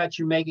 you've got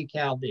your Mega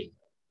Cal D,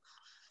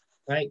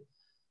 right?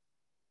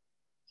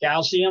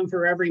 Calcium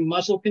for every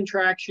muscle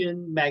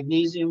contraction,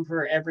 magnesium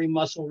for every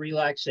muscle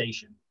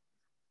relaxation,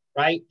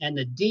 right? And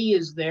the D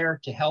is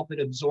there to help it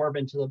absorb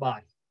into the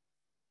body.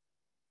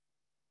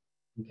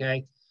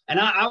 Okay. And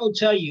I will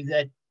tell you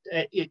that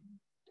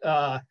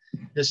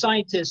the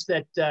scientists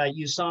at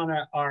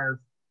USANA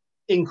are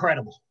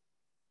incredible.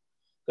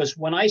 Because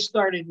when I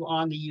started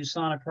on the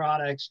USANA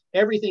products,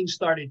 everything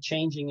started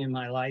changing in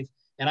my life.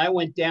 And I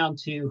went down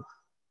to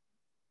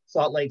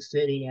Salt Lake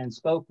City and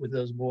spoke with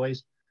those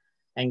boys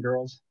and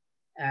girls.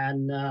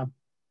 And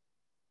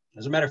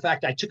as a matter of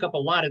fact, I took up a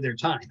lot of their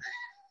time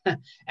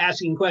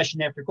asking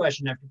question after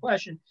question after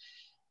question.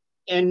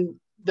 And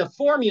the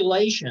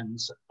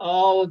formulations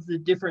of the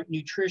different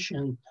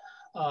nutrition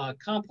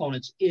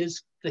components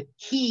is the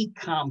key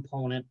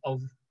component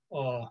of,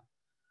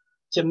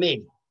 to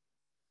me,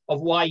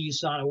 of why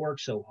USANA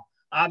works so well.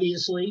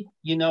 Obviously,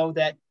 you know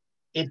that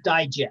it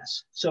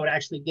digests. So it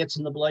actually gets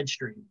in the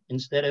bloodstream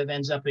instead of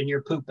ends up in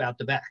your poop out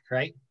the back,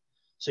 right?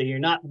 So you're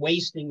not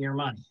wasting your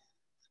money.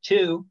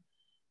 2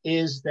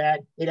 is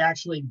that it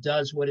actually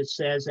does what it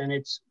says, and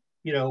it's,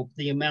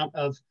 the amount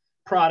of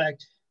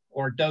product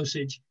or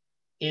dosage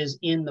is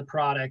in the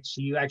product,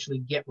 so you actually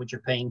get what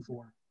you're paying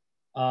for.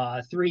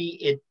 3,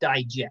 it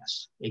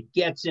digests. It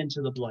gets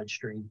into the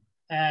bloodstream.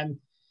 And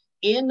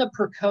in the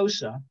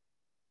Piriformis,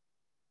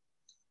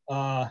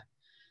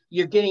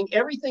 you're getting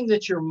everything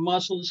that your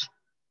muscles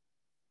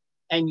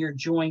and your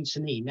joints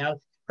need. Now,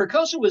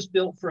 Percosa was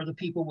built for the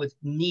people with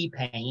knee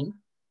pain,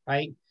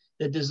 right?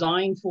 The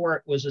design for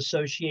it was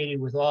associated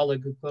with all the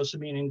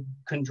glucosamine and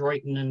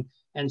chondroitin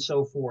and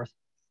so forth.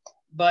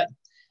 But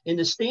in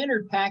the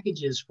standard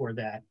packages for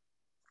that,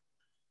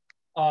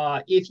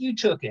 if you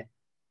took it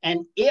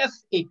and if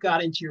it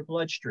got into your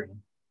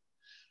bloodstream,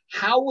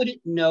 how would it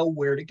know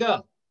where to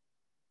go?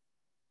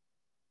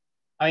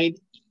 I mean,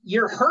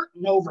 you're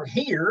hurting over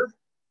here,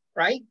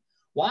 right?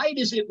 Why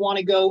does it want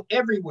to go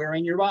everywhere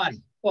in your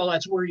body? Well,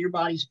 that's where your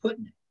body's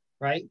putting it,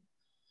 right?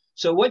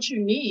 So what you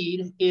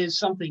need is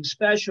something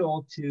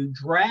special to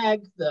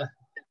drag the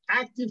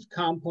active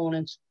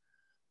components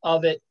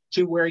of it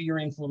to where your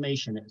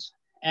inflammation is.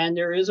 And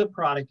there is a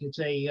product. It's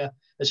a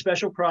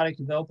special product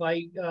developed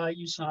by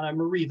USANA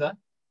Mariva.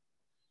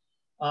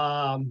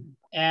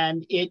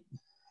 And it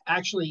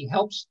actually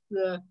helps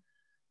the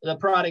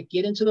product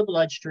get into the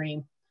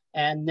bloodstream.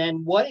 And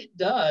then what it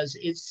does,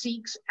 it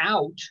seeks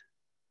out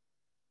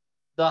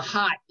the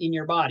hot in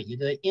your body,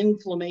 the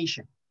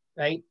inflammation,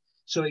 right?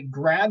 So it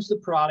grabs the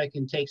product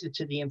and takes it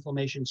to the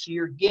inflammation. So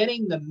you're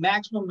getting the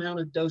maximum amount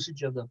of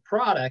dosage of the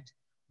product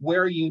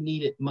where you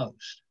need it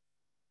most.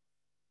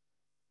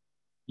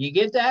 You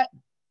get that?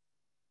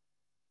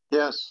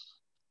 Yes.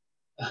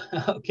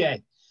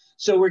 Okay.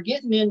 So we're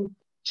getting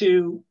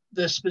into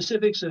the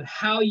specifics of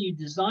how you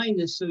design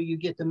this so you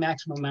get the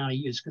maximum amount of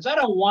use. Because I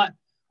don't want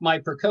my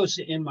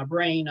Percosa in my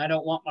brain. I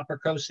don't want my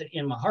Percosa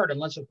in my heart,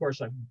 unless, of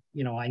course, I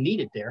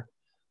need it there.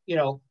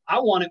 I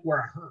want it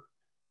where I hurt,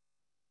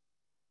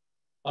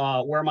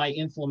 where my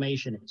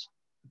inflammation is.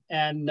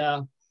 And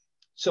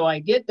so I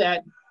get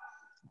that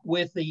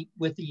with the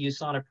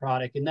USANA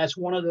product. And that's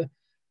one of the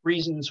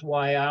reasons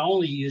why I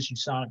only use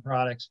USANA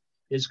products,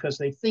 is because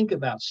they think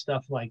about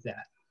stuff like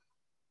that.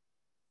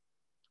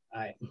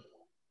 All right.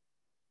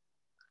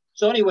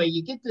 So anyway,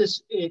 you get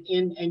this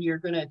in and you're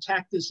going to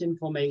attack this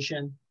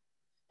inflammation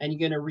and you're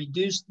going to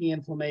reduce the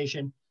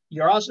inflammation.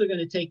 You're also going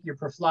to take your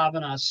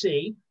perflavin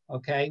C,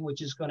 okay,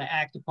 which is going to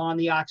act upon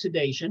the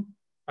oxidation,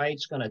 right?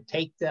 It's going to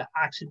take the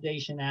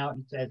oxidation out.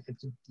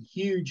 It's a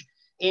huge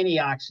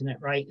antioxidant,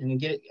 right? And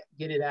get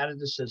it out of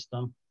the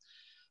system.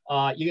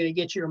 You're going to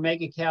get your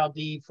omega cal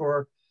D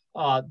for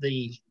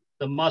the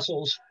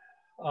muscles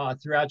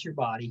throughout your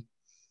body,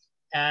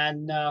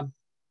 and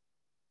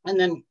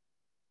then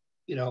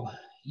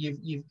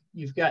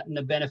you've gotten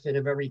the benefit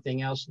of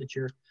everything else that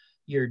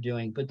you're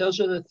doing. But those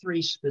are the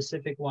three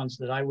specific ones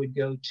that I would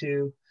go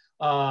to.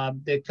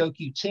 The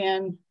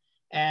CoQ10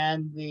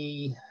 and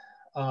the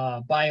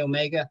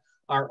Biomega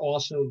are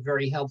also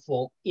very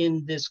helpful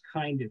in this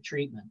kind of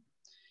treatment.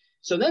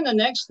 So then the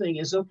next thing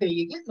is, okay,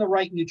 you're getting the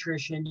right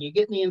nutrition, you're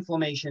getting the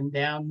inflammation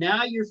down.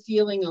 Now you're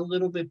feeling a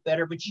little bit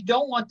better, but you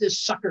don't want this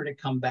sucker to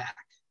come back,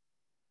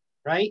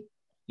 right?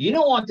 You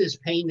don't want this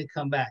pain to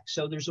come back.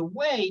 So there's a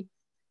way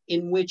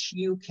in which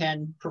you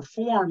can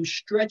perform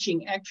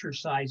stretching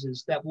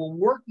exercises that will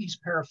work these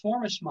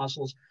piriformis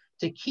muscles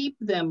to keep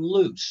them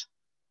loose.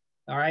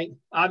 All right.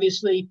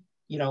 Obviously,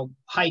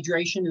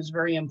 hydration is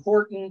very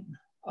important.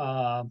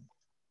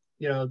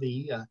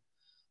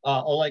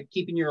 Like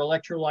keeping your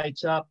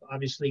electrolytes up.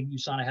 Obviously,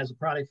 USANA has a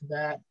product for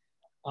that.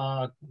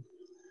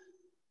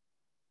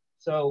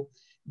 So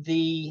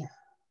you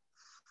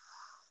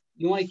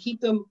want to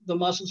keep the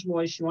muscles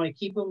moist. You want to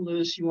keep them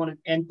loose.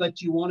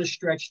 But you want to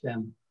stretch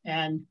them.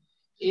 And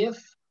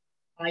if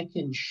I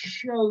can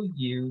show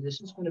you, this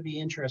is going to be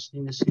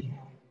interesting to see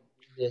how I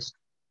do this.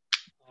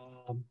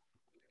 I'm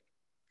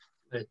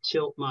going to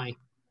tilt my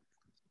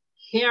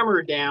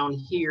camera down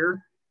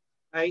here,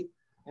 right?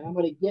 And I'm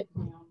going to get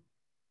down.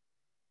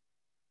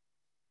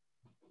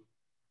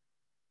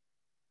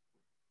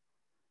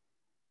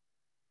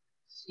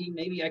 See,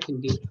 maybe I can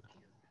do it.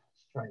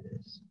 Let's try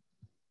this.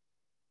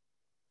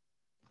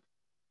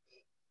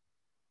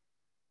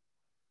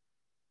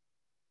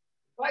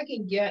 If I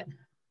can get the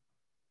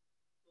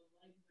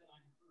leg that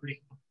I'm hurting,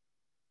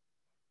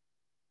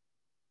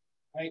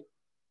 right?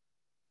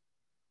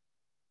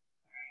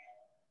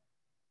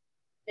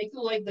 Take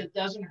the leg that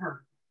doesn't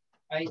hurt,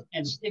 right?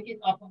 And stick it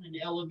up on an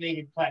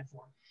elevated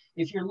platform.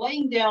 If you're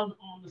laying down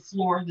on the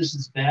floor, this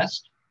is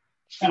best.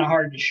 It's kind of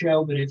hard to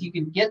show, but if you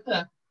can get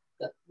the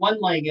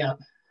one leg up,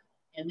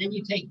 and then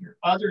you take your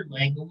other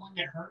leg, the one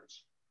that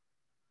hurts,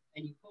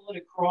 and you pull it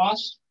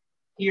across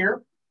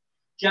here,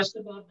 just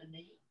above the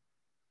knee.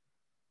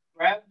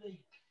 Grab the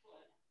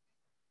foot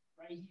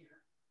right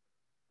here,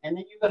 and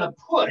then you're going to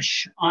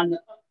push on the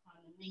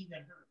knee that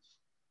hurts.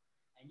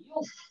 And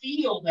you'll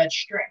feel that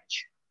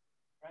stretch,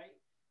 right?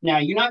 Now,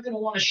 you're not going to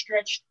want to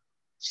stretch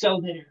so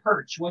that it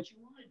hurts. What you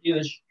want to do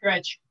is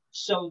stretch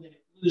so that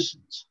it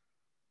loosens.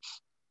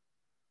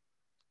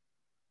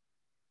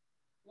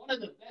 One of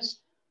the best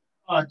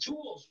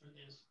tools for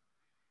this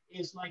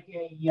is like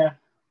a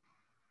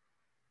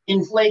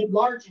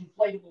large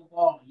inflatable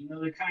ball.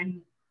 The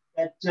kind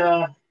that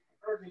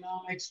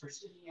ergonomics for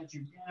sitting at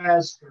your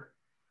desk, or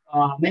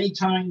many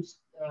times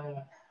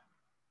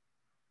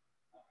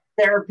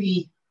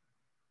therapy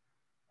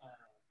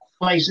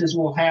places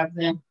will have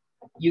them.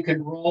 you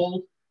can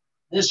roll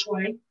this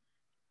way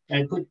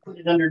and put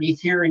it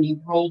underneath here, and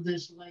you roll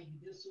this leg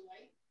this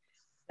way.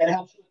 That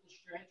helps with the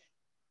stretch.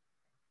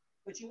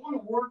 But you want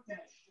to work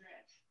that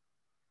stretch.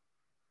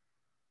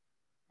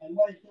 And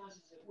what it does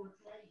is it works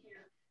right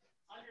here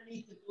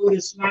underneath the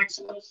gluteus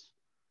maximus.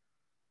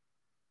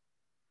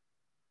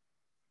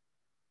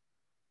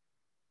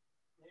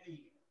 There you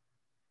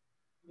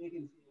go. You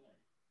can feel it.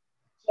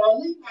 So I'll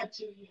leave that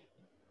to you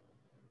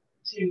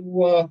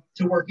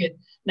to work it.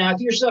 Now,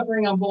 if you're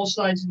suffering on both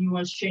sides and you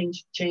want to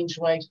change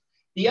legs,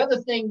 the other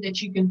thing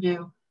that you can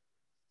do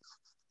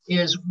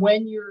is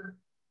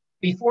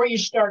before you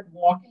start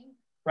walking,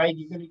 right?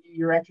 You're going to do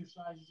your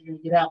exercises. You're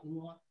going to get out and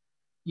walk.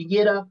 You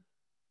get up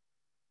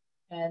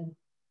and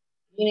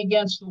lean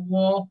against the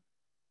wall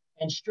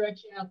and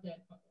stretch out that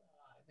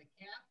the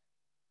calf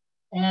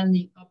and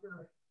the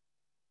upper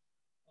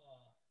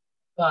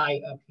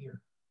thigh up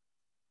here.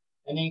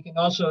 And then you can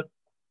also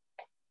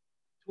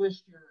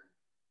twist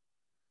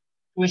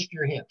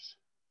your hips.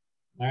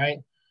 All right.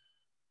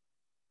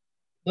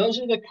 Those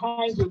are the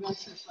kinds of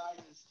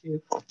exercises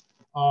to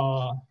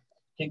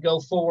go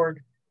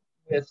forward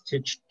with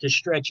to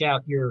stretch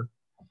out your.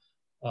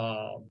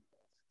 I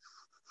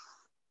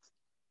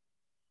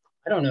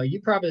don't know. You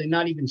probably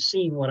not even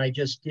seen what I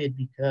just did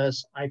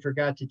because I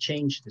forgot to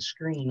change the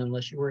screen.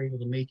 Unless you were able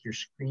to make your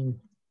screen.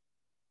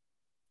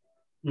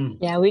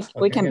 Yeah, we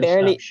can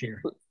barely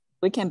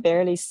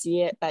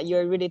see it, but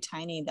you're really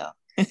tiny though.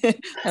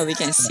 So we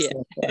can see it.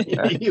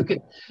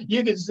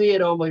 you can see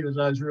it only because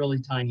I was really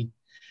tiny.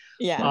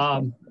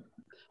 Yeah.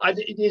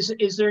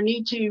 Is there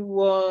need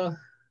to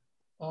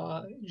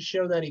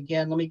show that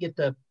again? Let me get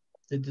the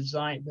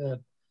design,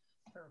 the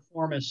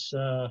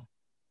Piriformis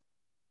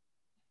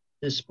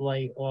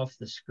display off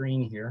the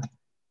screen here.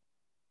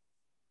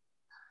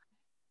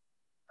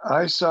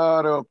 I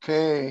saw it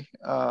okay,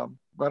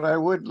 but I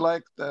would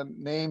like the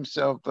names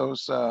of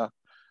those, the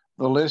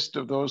list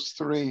of those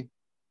 3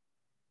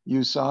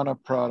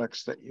 USANA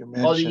products that you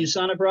mentioned. Oh, the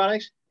USANA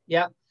products?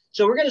 Yeah.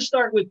 So we're going to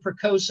start with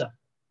Procosa.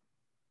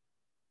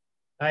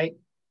 Right?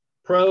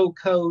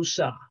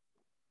 Procosa.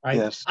 Right?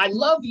 Yes. I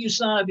love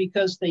USANA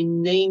because they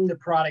name the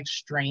products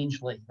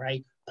strangely,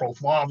 right?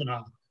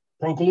 Proflavina,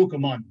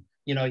 Procolucamon.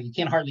 You know, you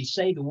can't hardly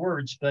say the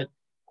words, but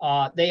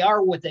they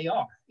are what they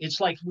are. It's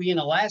like we in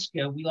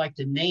Alaska, we like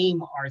to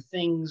name our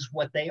things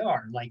what they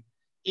are. Like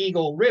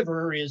Eagle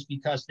River is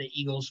because the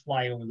eagles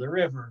fly over the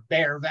river.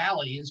 Bear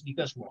Valley is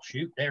because, well,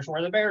 shoot, there's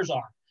where the bears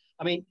are.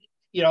 I mean,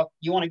 you know,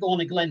 you want to go on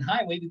the Glen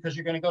Highway because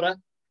you're going to go to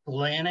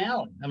Glen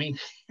Allen. I mean,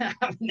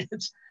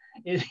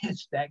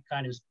 it's that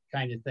kind of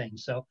thing.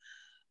 So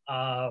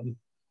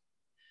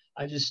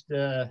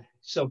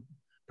so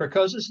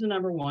Percosa is the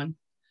number 1,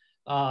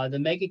 the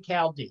Mega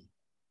Cal D,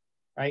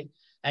 right?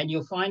 And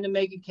you'll find the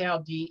Mega Cal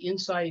D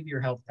inside of your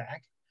health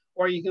pack,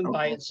 or you can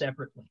buy it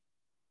separately.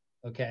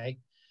 Okay.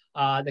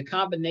 The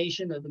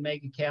combination of the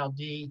Mega Cal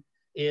D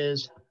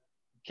is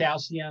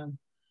calcium,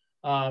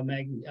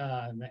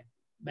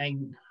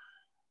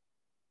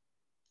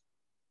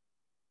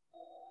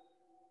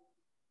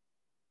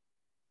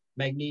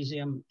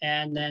 magnesium,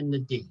 and then the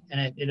D,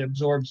 and it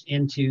absorbs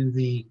into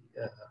the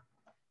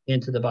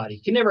body.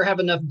 You can never have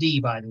enough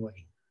D, by the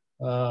way,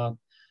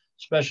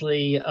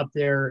 especially up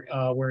there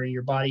where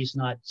your body's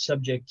not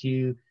subject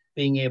to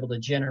being able to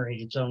generate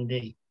its own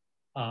D.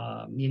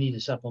 You need to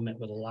supplement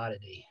with a lot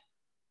of D.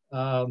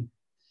 And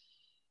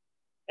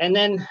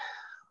then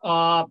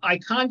I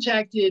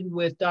contacted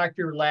with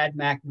Dr. Ladd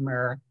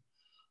McNamara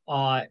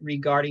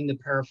regarding the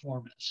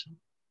Piriformis,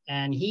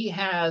 and he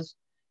has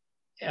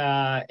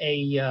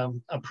a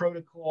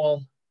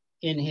protocol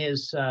in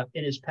his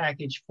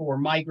package for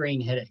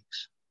migraine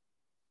headaches,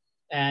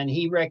 and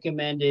he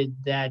recommended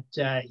that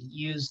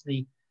use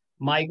the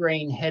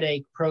migraine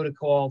headache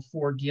protocol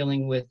for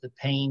dealing with the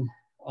pain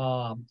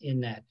in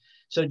that.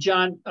 So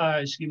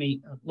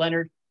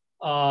Leonard,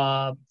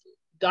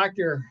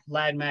 Dr.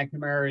 Ladd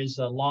McNamara is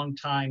a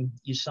longtime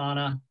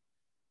USANA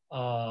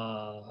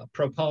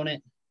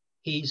proponent.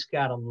 He's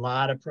got a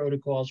lot of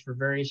protocols for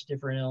various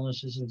different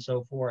illnesses and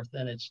so forth,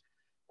 and it's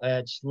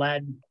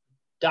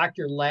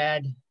Dr.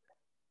 Ladd,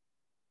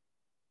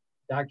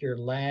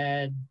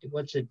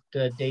 what's it,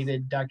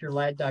 David?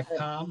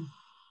 drladd.com?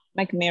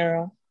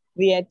 McNamara,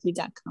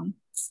 VIP.com.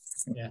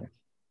 Yeah.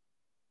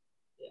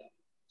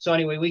 So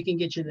anyway, we can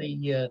get you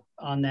the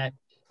on that.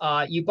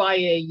 You buy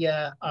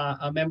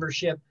a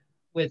membership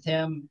with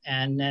him,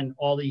 and then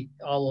all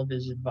of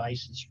his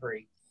advice is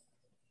free.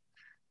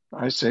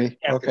 I see.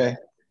 Okay.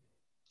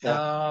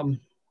 Yeah.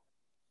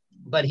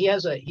 But he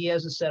has a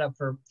setup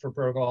for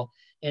protocol,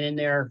 and in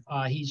there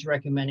he's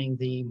recommending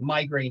the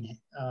migraine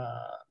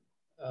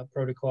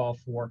protocol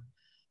for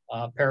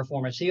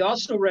Piriformis. He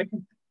also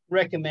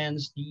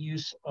recommends the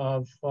use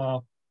of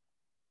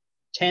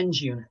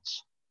TENS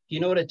units. Do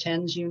you know what a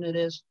TENS unit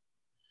is?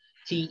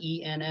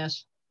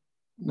 TENS?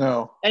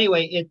 No.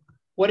 Anyway,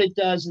 what it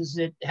does is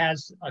it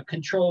has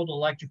controlled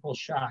electrical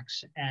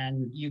shocks,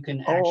 and you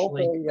can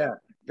actually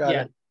Got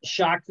it.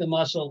 shock the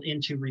muscle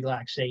into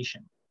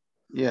relaxation.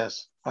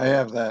 Yes, I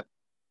have that.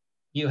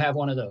 You have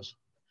one of those.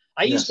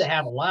 I used to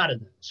have a lot of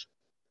those.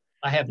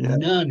 I have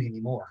none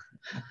anymore.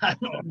 I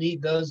don't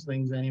need those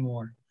things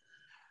anymore.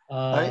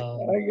 I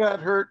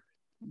got hurt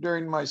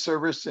during my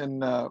service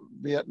in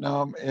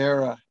Vietnam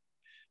era.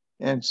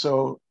 And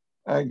so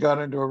I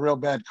got into a real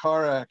bad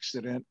car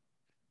accident.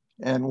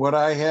 And what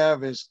I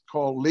have is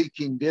called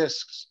leaking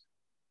discs.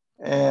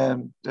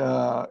 And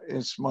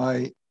it's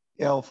my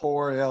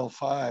L4,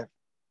 L5.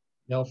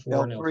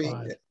 L4 and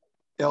L5.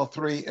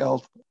 L3,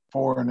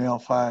 L4, and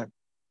L5.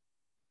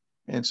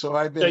 And so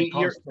I've been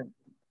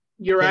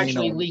you're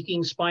actually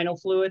leaking spinal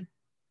fluid?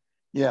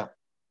 Yeah.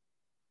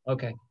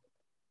 Okay.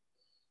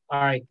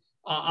 All right.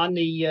 On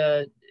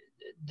the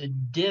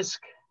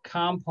disc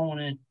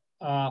component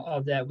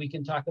of that, we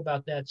can talk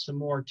about that some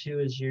more too,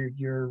 is your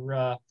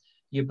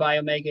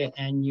Biomega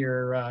and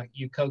your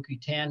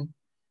CoQ10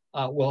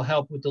 will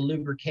help with the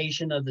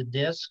lubrication of the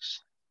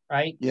discs,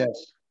 right?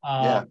 Yes.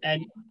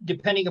 And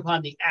depending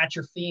upon the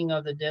atrophying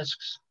of the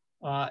discs,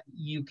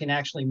 you can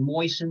actually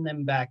moisten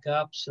them back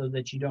up so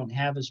that you don't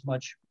have as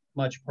much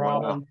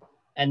problem. Wow.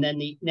 And then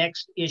the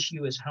next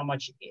issue is how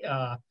much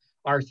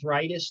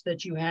arthritis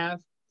that you have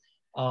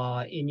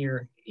in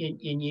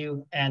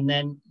you, and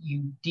then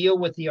you deal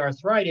with the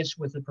arthritis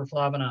with the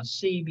perflavin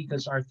C,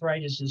 because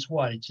arthritis is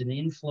what? It's an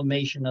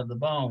inflammation of the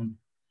bone,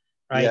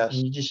 right? Yes.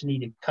 And you just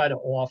need to cut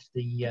off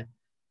the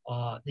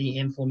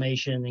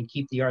inflammation and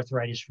keep the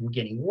arthritis from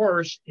getting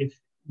worse, if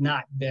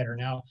not better.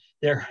 Now,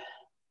 they're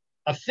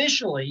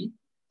officially,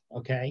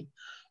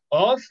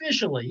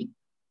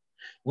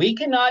 we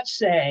cannot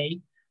say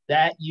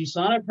that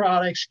USANA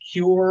products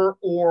cure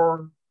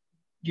or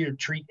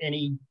treat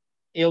any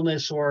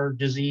illness or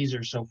disease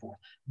or so forth.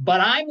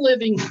 But I'm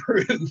living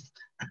proof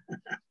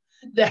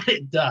that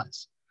it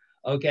does.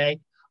 Okay.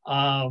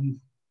 And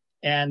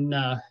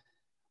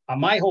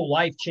my whole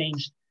life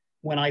changed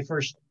when I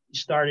first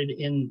started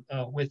in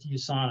with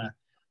USANA.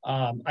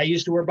 I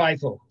used to wear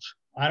bifocals.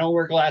 I don't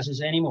wear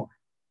glasses anymore.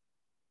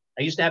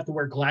 I used to have to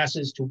wear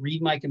glasses to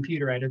read my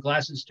computer. I had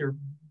glasses to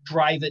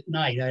drive at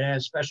night. I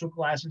had special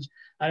glasses.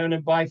 I don't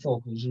have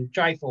bifocals and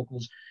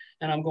trifocals.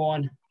 And I'm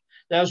going,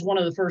 that was one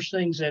of the first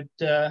things that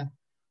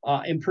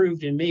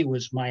improved in me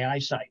was my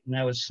eyesight. And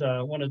that was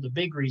one of the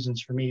big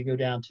reasons for me to go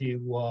down to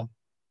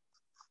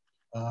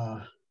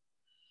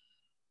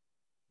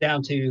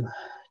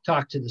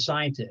talk to the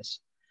scientists.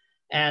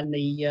 And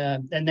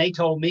they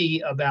told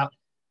me about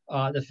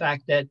the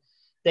fact that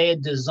they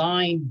had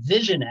designed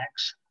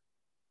VisionX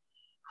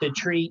to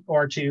treat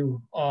or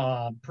to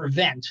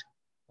prevent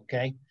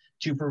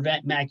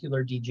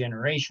macular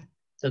degeneration.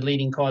 The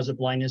leading cause of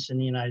blindness in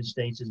the United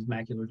States is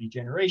macular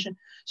degeneration.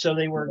 So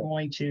they were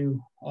going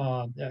to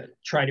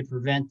try to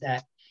prevent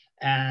that.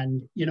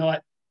 And you know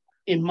what?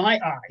 In my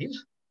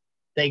eyes,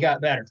 they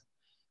got better.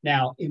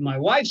 Now, in my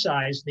wife's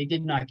eyes, they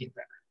did not get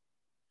better.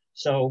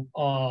 So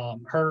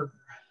her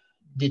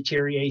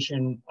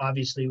deterioration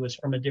obviously was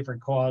from a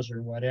different cause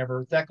or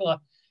whatever.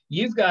 Thecla,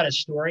 you've got a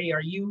story.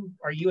 Are you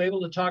able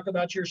to talk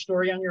about your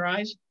story on your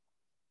eyes?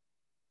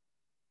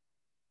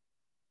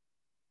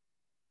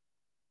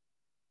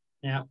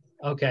 Yeah.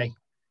 Okay.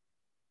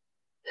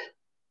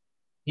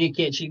 You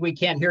can't. We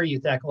can't hear you,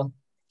 Thecla.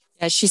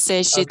 Yeah, she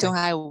says she don't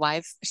have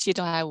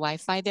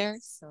Wi-Fi there,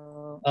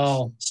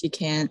 so she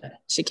can't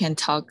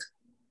talk.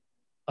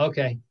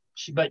 Okay.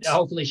 But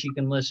hopefully she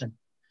can listen.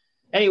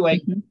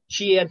 Anyway,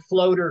 she had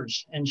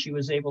floaters and she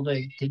was able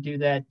to do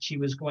that. She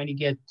was going to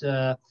get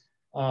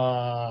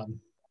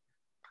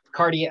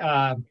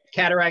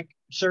cataract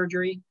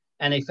surgery,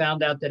 and they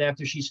found out that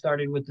after she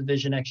started with the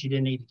VisionX, she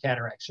didn't need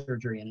cataract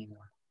surgery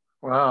anymore.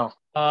 Wow.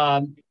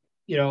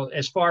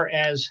 As far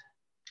as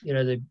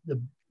the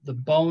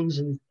bones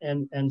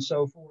and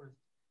so forth,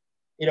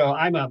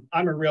 I'm a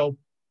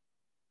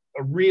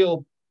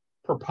real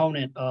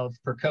proponent of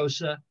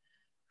Percosa.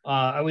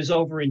 I was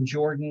over in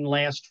Jordan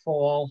last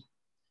fall,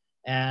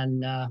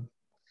 and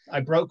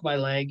I broke my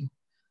leg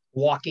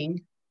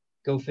walking.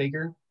 Go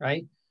figure,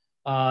 right?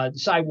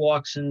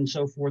 Sidewalks and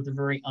so forth are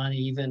very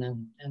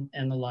uneven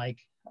and the like.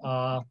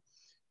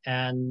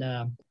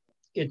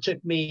 It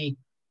took me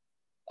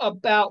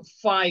about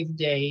 5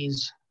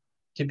 days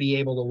to be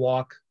able to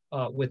walk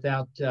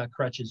without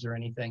crutches or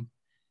anything.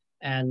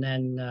 And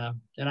then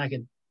I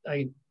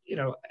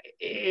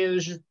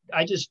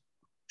just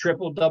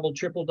tripled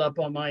up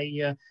on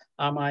my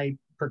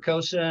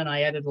Percosa, and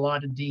I added a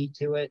lot of D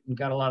to it and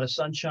got a lot of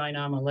sunshine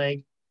on my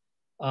leg.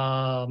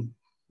 I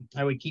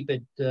would keep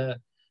it,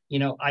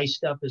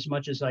 iced up as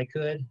much as I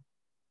could.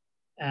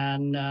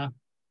 And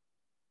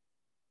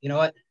you know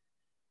what?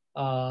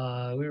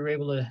 We were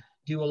able to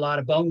do a lot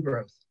of bone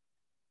growth.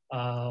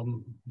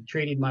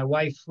 Treated my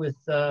wife with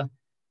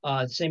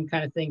same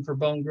kind of thing for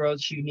bone growth.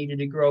 She needed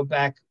to grow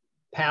back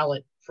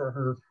palate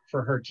for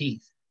her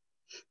teeth.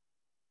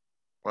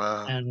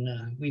 Wow.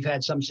 And we've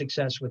had some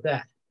success with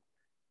that.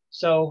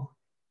 So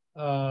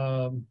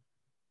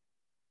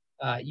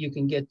you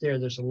can get there.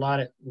 There's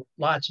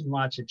lots and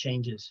lots of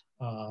changes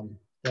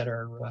that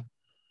are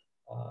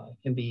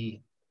can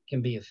be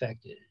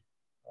affected.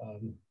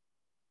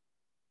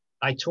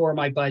 I tore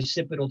my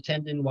bicipital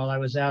tendon while I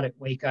was out at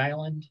Wake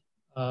Island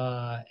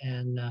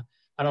And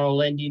I don't know,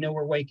 Len, do you know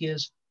where Wake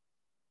is?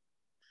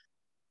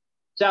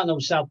 It's out in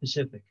the South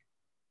Pacific.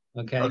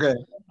 Okay. Okay.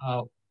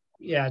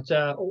 Yeah, it's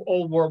a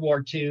old World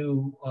War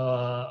II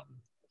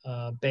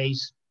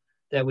base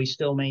that we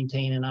still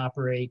maintain and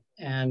operate.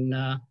 And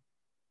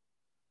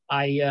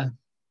I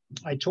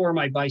tore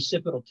my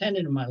bicipital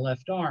tendon in my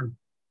left arm.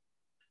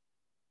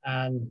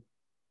 And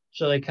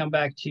so they come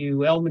back to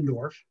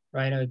Elmendorf,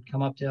 right? I'd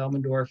come up to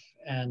Elmendorf,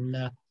 and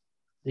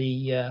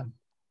the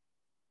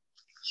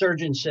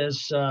surgeon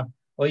says,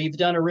 well, you've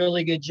done a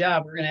really good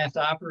job. We're going to have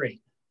to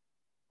operate.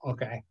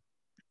 Okay.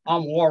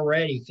 I'm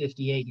already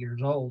 58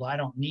 years old. I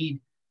don't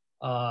need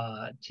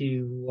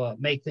to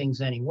make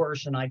things any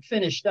worse. And I'd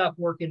finished up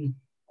working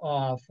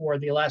for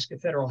the Alaska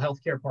Federal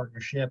Healthcare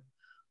Partnership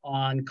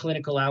on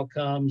clinical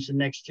outcomes and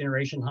next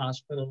generation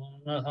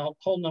hospital, and a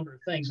whole number of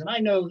things. And I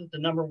know that the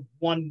number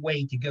one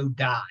way to go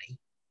die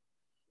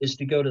is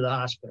to go to the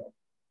hospital.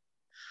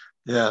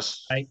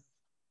 Yes. Right?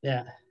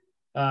 Yeah.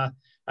 I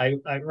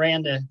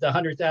ran the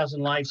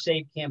 100,000 Lives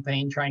Saved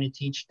campaign, trying to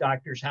teach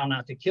doctors how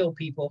not to kill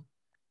people.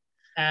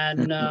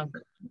 And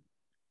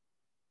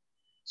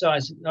so I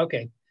said,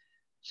 okay.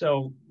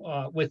 So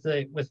with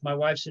my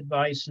wife's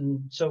advice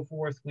and so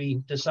forth,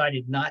 we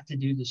decided not to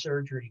do the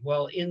surgery.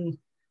 Well, in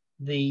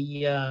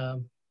the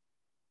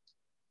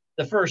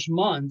first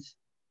month,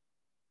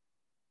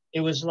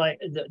 it was like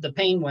the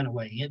pain went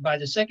away. And by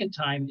the second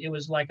time, it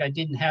was like I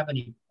didn't have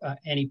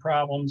any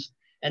problems.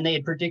 And they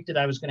had predicted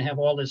I was going to have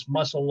all this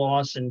muscle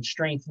loss and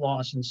strength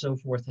loss and so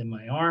forth in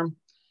my arm.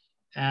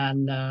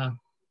 And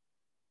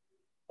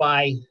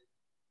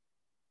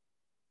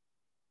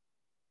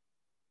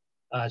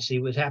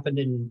what happened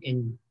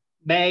in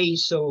May.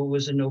 So it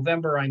was in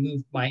November, I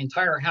moved my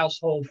entire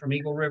household from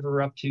Eagle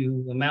River up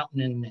to the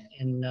mountain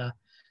in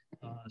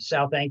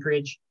South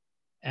Anchorage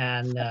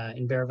and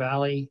in Bear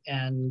Valley,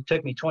 and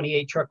took me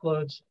 28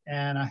 truckloads,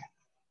 and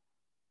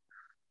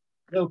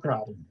no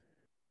problem,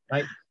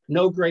 right?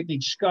 No great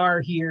big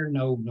scar here,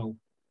 no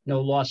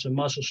loss of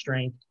muscle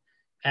strength,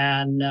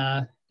 and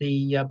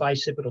the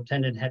bicipital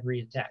tendon had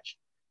reattached.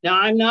 Now,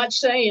 I'm not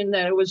saying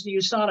that it was the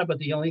USANA, but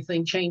the only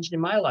thing changed in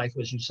my life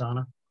was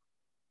USANA.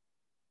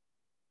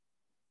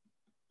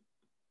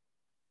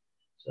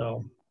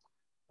 So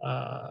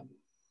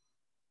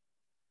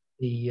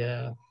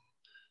the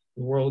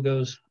world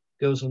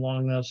goes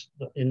along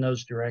in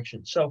those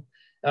directions. So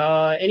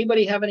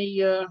anybody have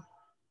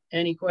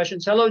any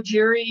questions? Hello,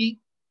 Jerry.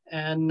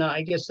 And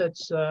I guess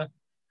that's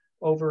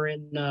over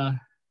in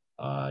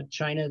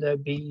China.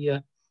 That'd be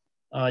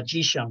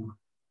Jisheng,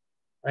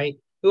 right?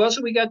 Who else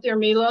have we got there,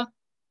 Mila?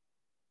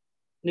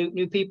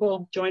 New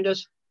people joined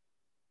us?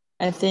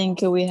 I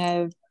think we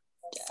have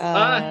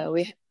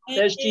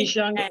there's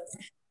Jisheng.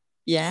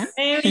 Yeah.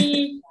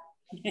 Hey.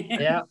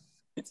 Yeah.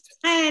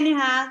 Hi,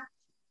 Niha.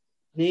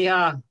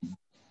 Niha.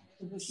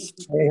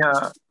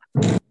 Yeah.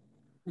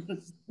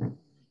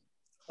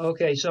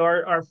 Okay, so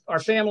our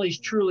families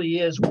truly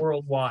is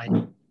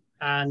worldwide,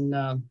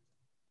 and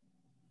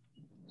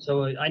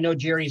so I know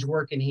Jerry's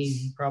working.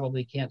 He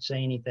probably can't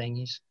say anything.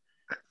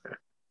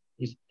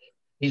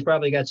 He's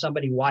probably got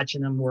somebody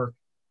watching him work.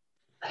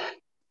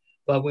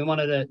 But we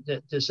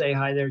wanted to say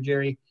hi there,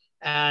 Jerry,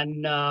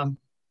 and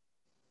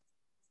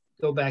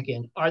go back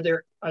in. Are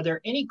there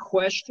any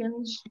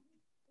questions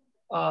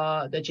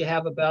that you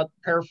have about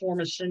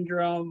piriformis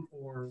syndrome,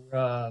 or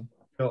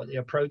the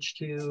approach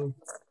to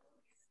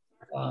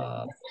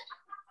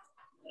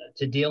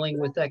dealing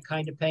with that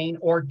kind of pain,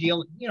 or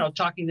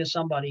talking to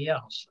somebody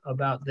else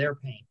about their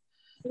pain?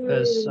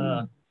 Because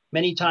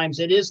many times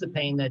it is the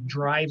pain that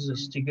drives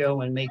us to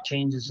go and make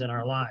changes in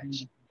our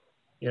lives.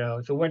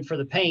 If it weren't for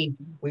the pain,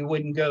 we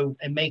wouldn't go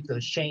and make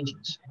those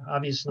changes.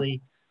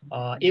 Obviously,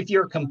 if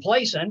you're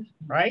complacent,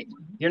 right,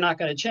 you're not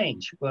going to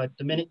change. But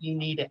the minute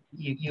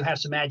you have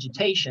some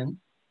agitation,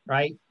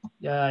 right,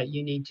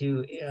 you need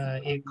to,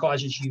 it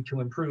causes you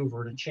to improve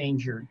or to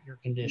change your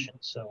condition.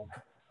 So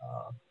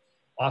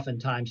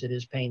oftentimes it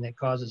is pain that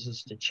causes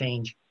us to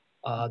change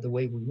the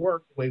way we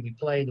work, the way we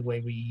play, the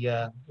way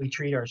we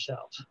treat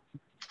ourselves.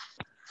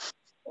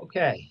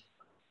 Okay.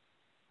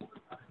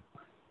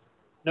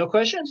 No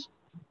questions?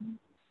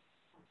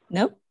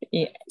 Nope.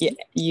 Yeah,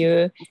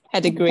 you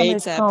had a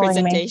great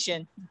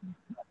presentation.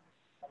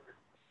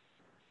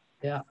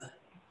 Yeah.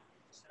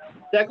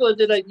 Declan,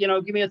 did I,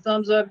 give me a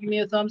thumbs up, give me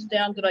a thumbs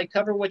down? Did I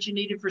cover what you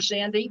needed for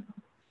Sandy?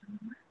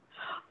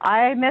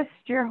 I missed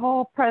your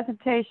whole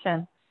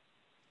presentation.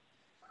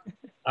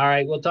 All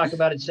right, we'll talk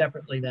about it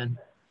separately then.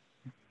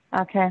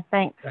 Okay,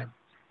 thanks. Okay.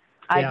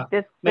 Yeah.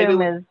 This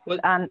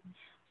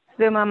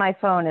Zoom on my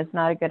phone is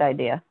not a good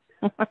idea.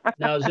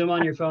 No, Zoom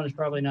on your phone is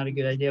probably not a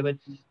good idea, but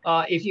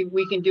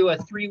we can do a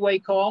three-way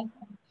call,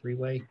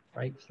 three-way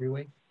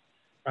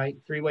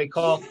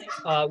call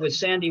with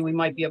Sandy, we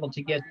might be able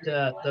to get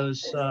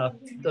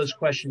those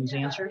questions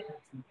answered.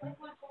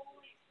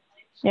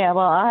 Yeah,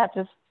 well, I'll have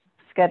to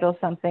schedule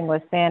something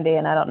with Sandy,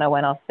 and I don't know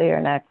when I'll see her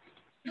next.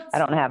 I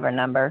don't have her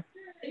number.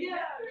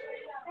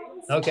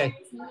 Okay,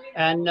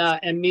 and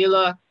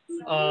Mila,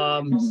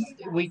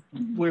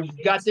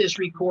 we've got this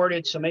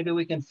recorded, so maybe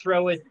we can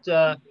throw it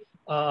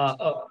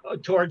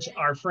towards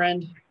our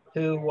friend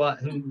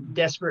who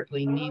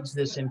desperately needs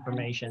this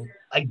information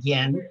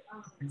again.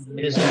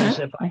 It isn't as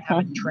if I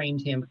haven't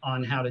trained him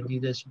on how to do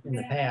this in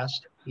the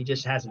past. He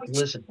just hasn't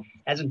listened,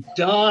 hasn't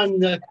done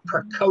the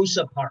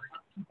Percosa part.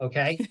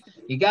 Okay,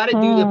 you got to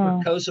do the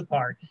Percosa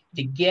part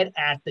to get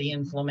at the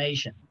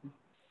inflammation.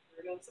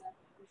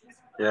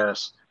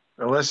 Yes.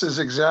 Well, this is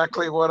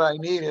exactly what I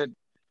needed.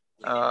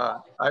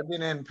 I've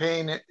been in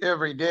pain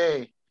every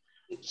day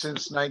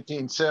since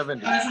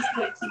 1970.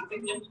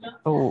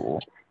 Oh.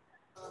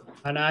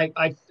 And I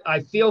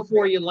feel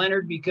for you,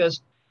 Leonard,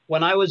 because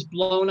when I was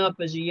blown up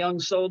as a young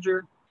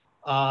soldier,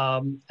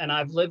 and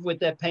I've lived with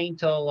that pain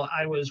till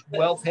I was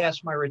well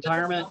past my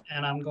retirement,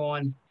 and I'm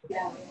going,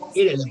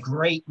 it is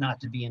great not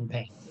to be in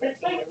pain.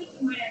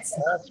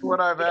 That's what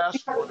I've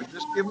asked for.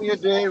 Just give me a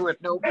day with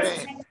no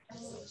pain.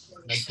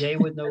 A day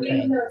with no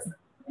pain.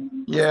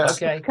 Yeah.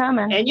 Okay. It's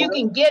coming. And you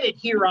can get it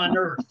here on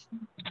Earth,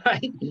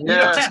 right? Yes. You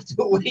don't have to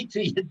wait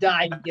till you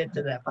die to get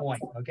to that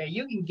point. Okay.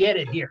 You can get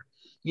it here.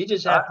 You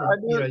just have to,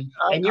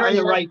 and you're in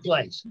the right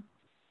place.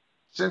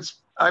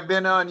 Since I've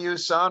been on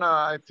USANA,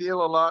 I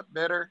feel a lot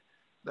better.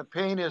 The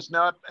pain is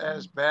not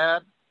as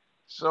bad.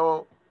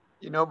 So,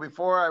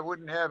 before I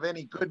wouldn't have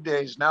any good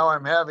days. Now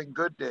I'm having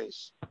good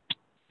days.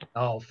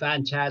 Oh,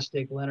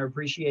 fantastic, Leonard.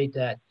 Appreciate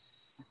that.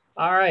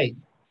 All right.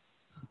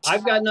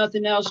 I've got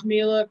nothing else,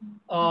 Mila.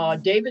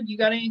 David, you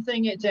got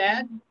anything to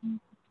add?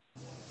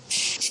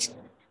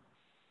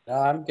 No,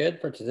 I'm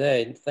good for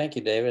today. Thank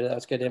you, David. That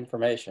was good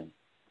information.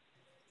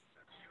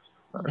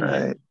 All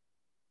right.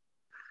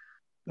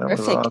 That was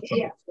Perfect.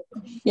 awesome.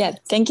 Yeah,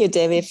 thank you,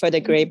 David, for the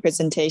great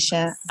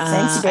presentation.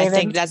 Thank you, David. I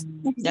think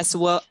that's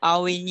what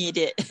all we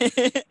needed.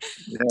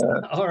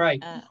 Yeah. All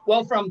right.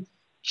 Well, from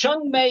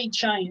Chiang Mai,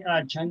 Thailand,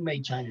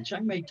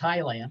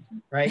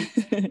 right?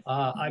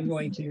 I'm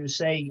going to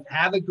say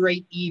have a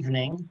great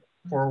evening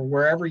for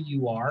wherever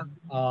you are.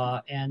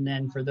 And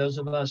then for those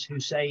of us who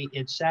say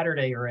it's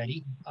Saturday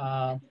already,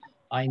 I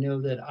know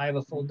that I have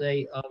a full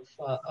day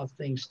of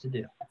things to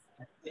do.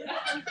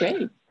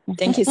 Great.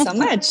 Thank you so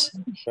much.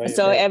 Great,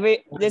 So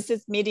great. this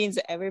is meetings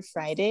every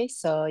Friday.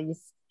 So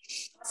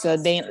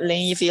then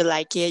if you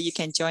like it, you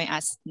can join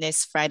us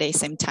next Friday,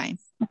 same time.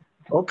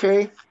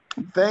 Okay.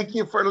 Thank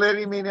you for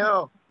letting me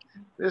know.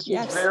 This was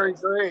Yes. very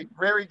great.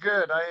 Very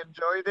good. I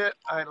enjoyed it.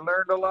 I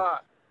learned a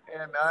lot.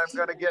 And I'm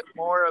going to get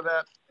more of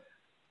that.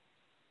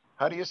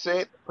 How do you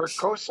say it?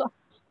 Percosa?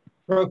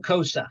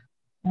 Percosa.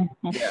 Yeah,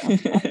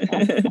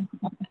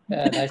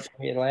 nice to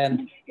meet you,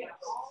 Len.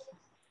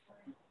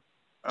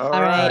 All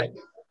All right. right.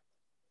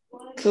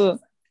 Cool.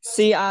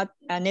 See you out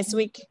next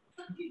week.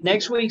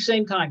 Next week,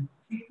 same time.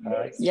 All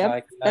right.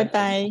 Yep.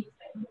 Bye.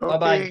 Bye-bye.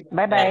 Okay.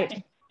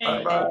 Bye-bye.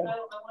 Bye-bye.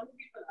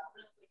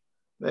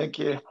 Thank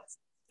you.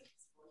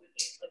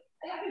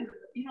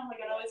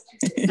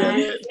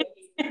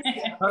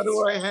 How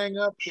do I hang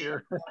up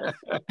here?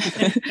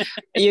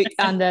 You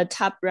on the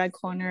top right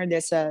corner,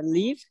 there's a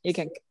leaf. You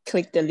can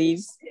click the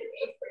leaf.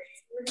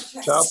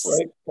 Top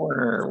right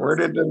corner. Where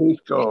did the leaf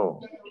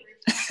go?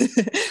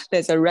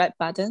 There's a red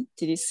button.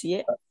 Did you see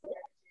it?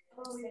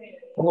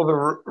 Oh,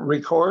 the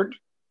record?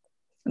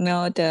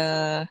 No,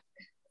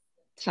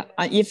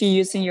 if you're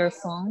using your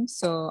phone,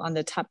 so on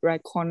the top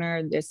right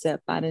corner, there's a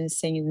button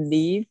saying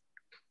leave.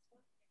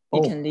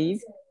 You can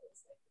leave.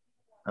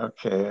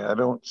 Okay, I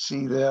don't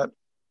see that,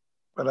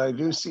 but I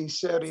do see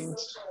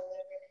settings.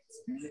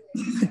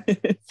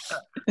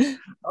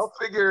 I'll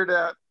figure it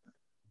out.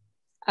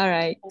 All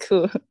right,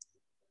 cool.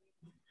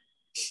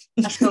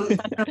 他说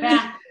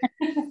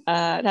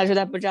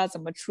他不知道怎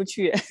么出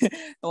去，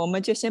我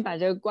们就先把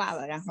这个挂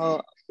了，然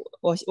后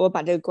我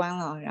把这个关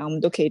了，然后我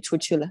们都可以出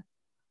去了。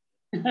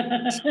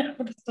然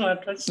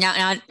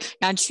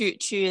后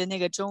去那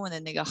个中文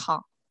的那个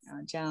号，然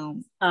后这样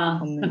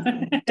我们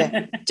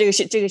对这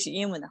个是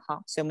英文的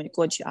号，所以我们就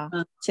过去啊。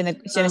现在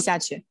下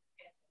去。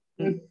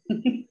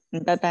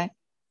拜拜。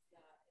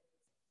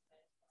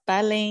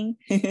Bye, Lin.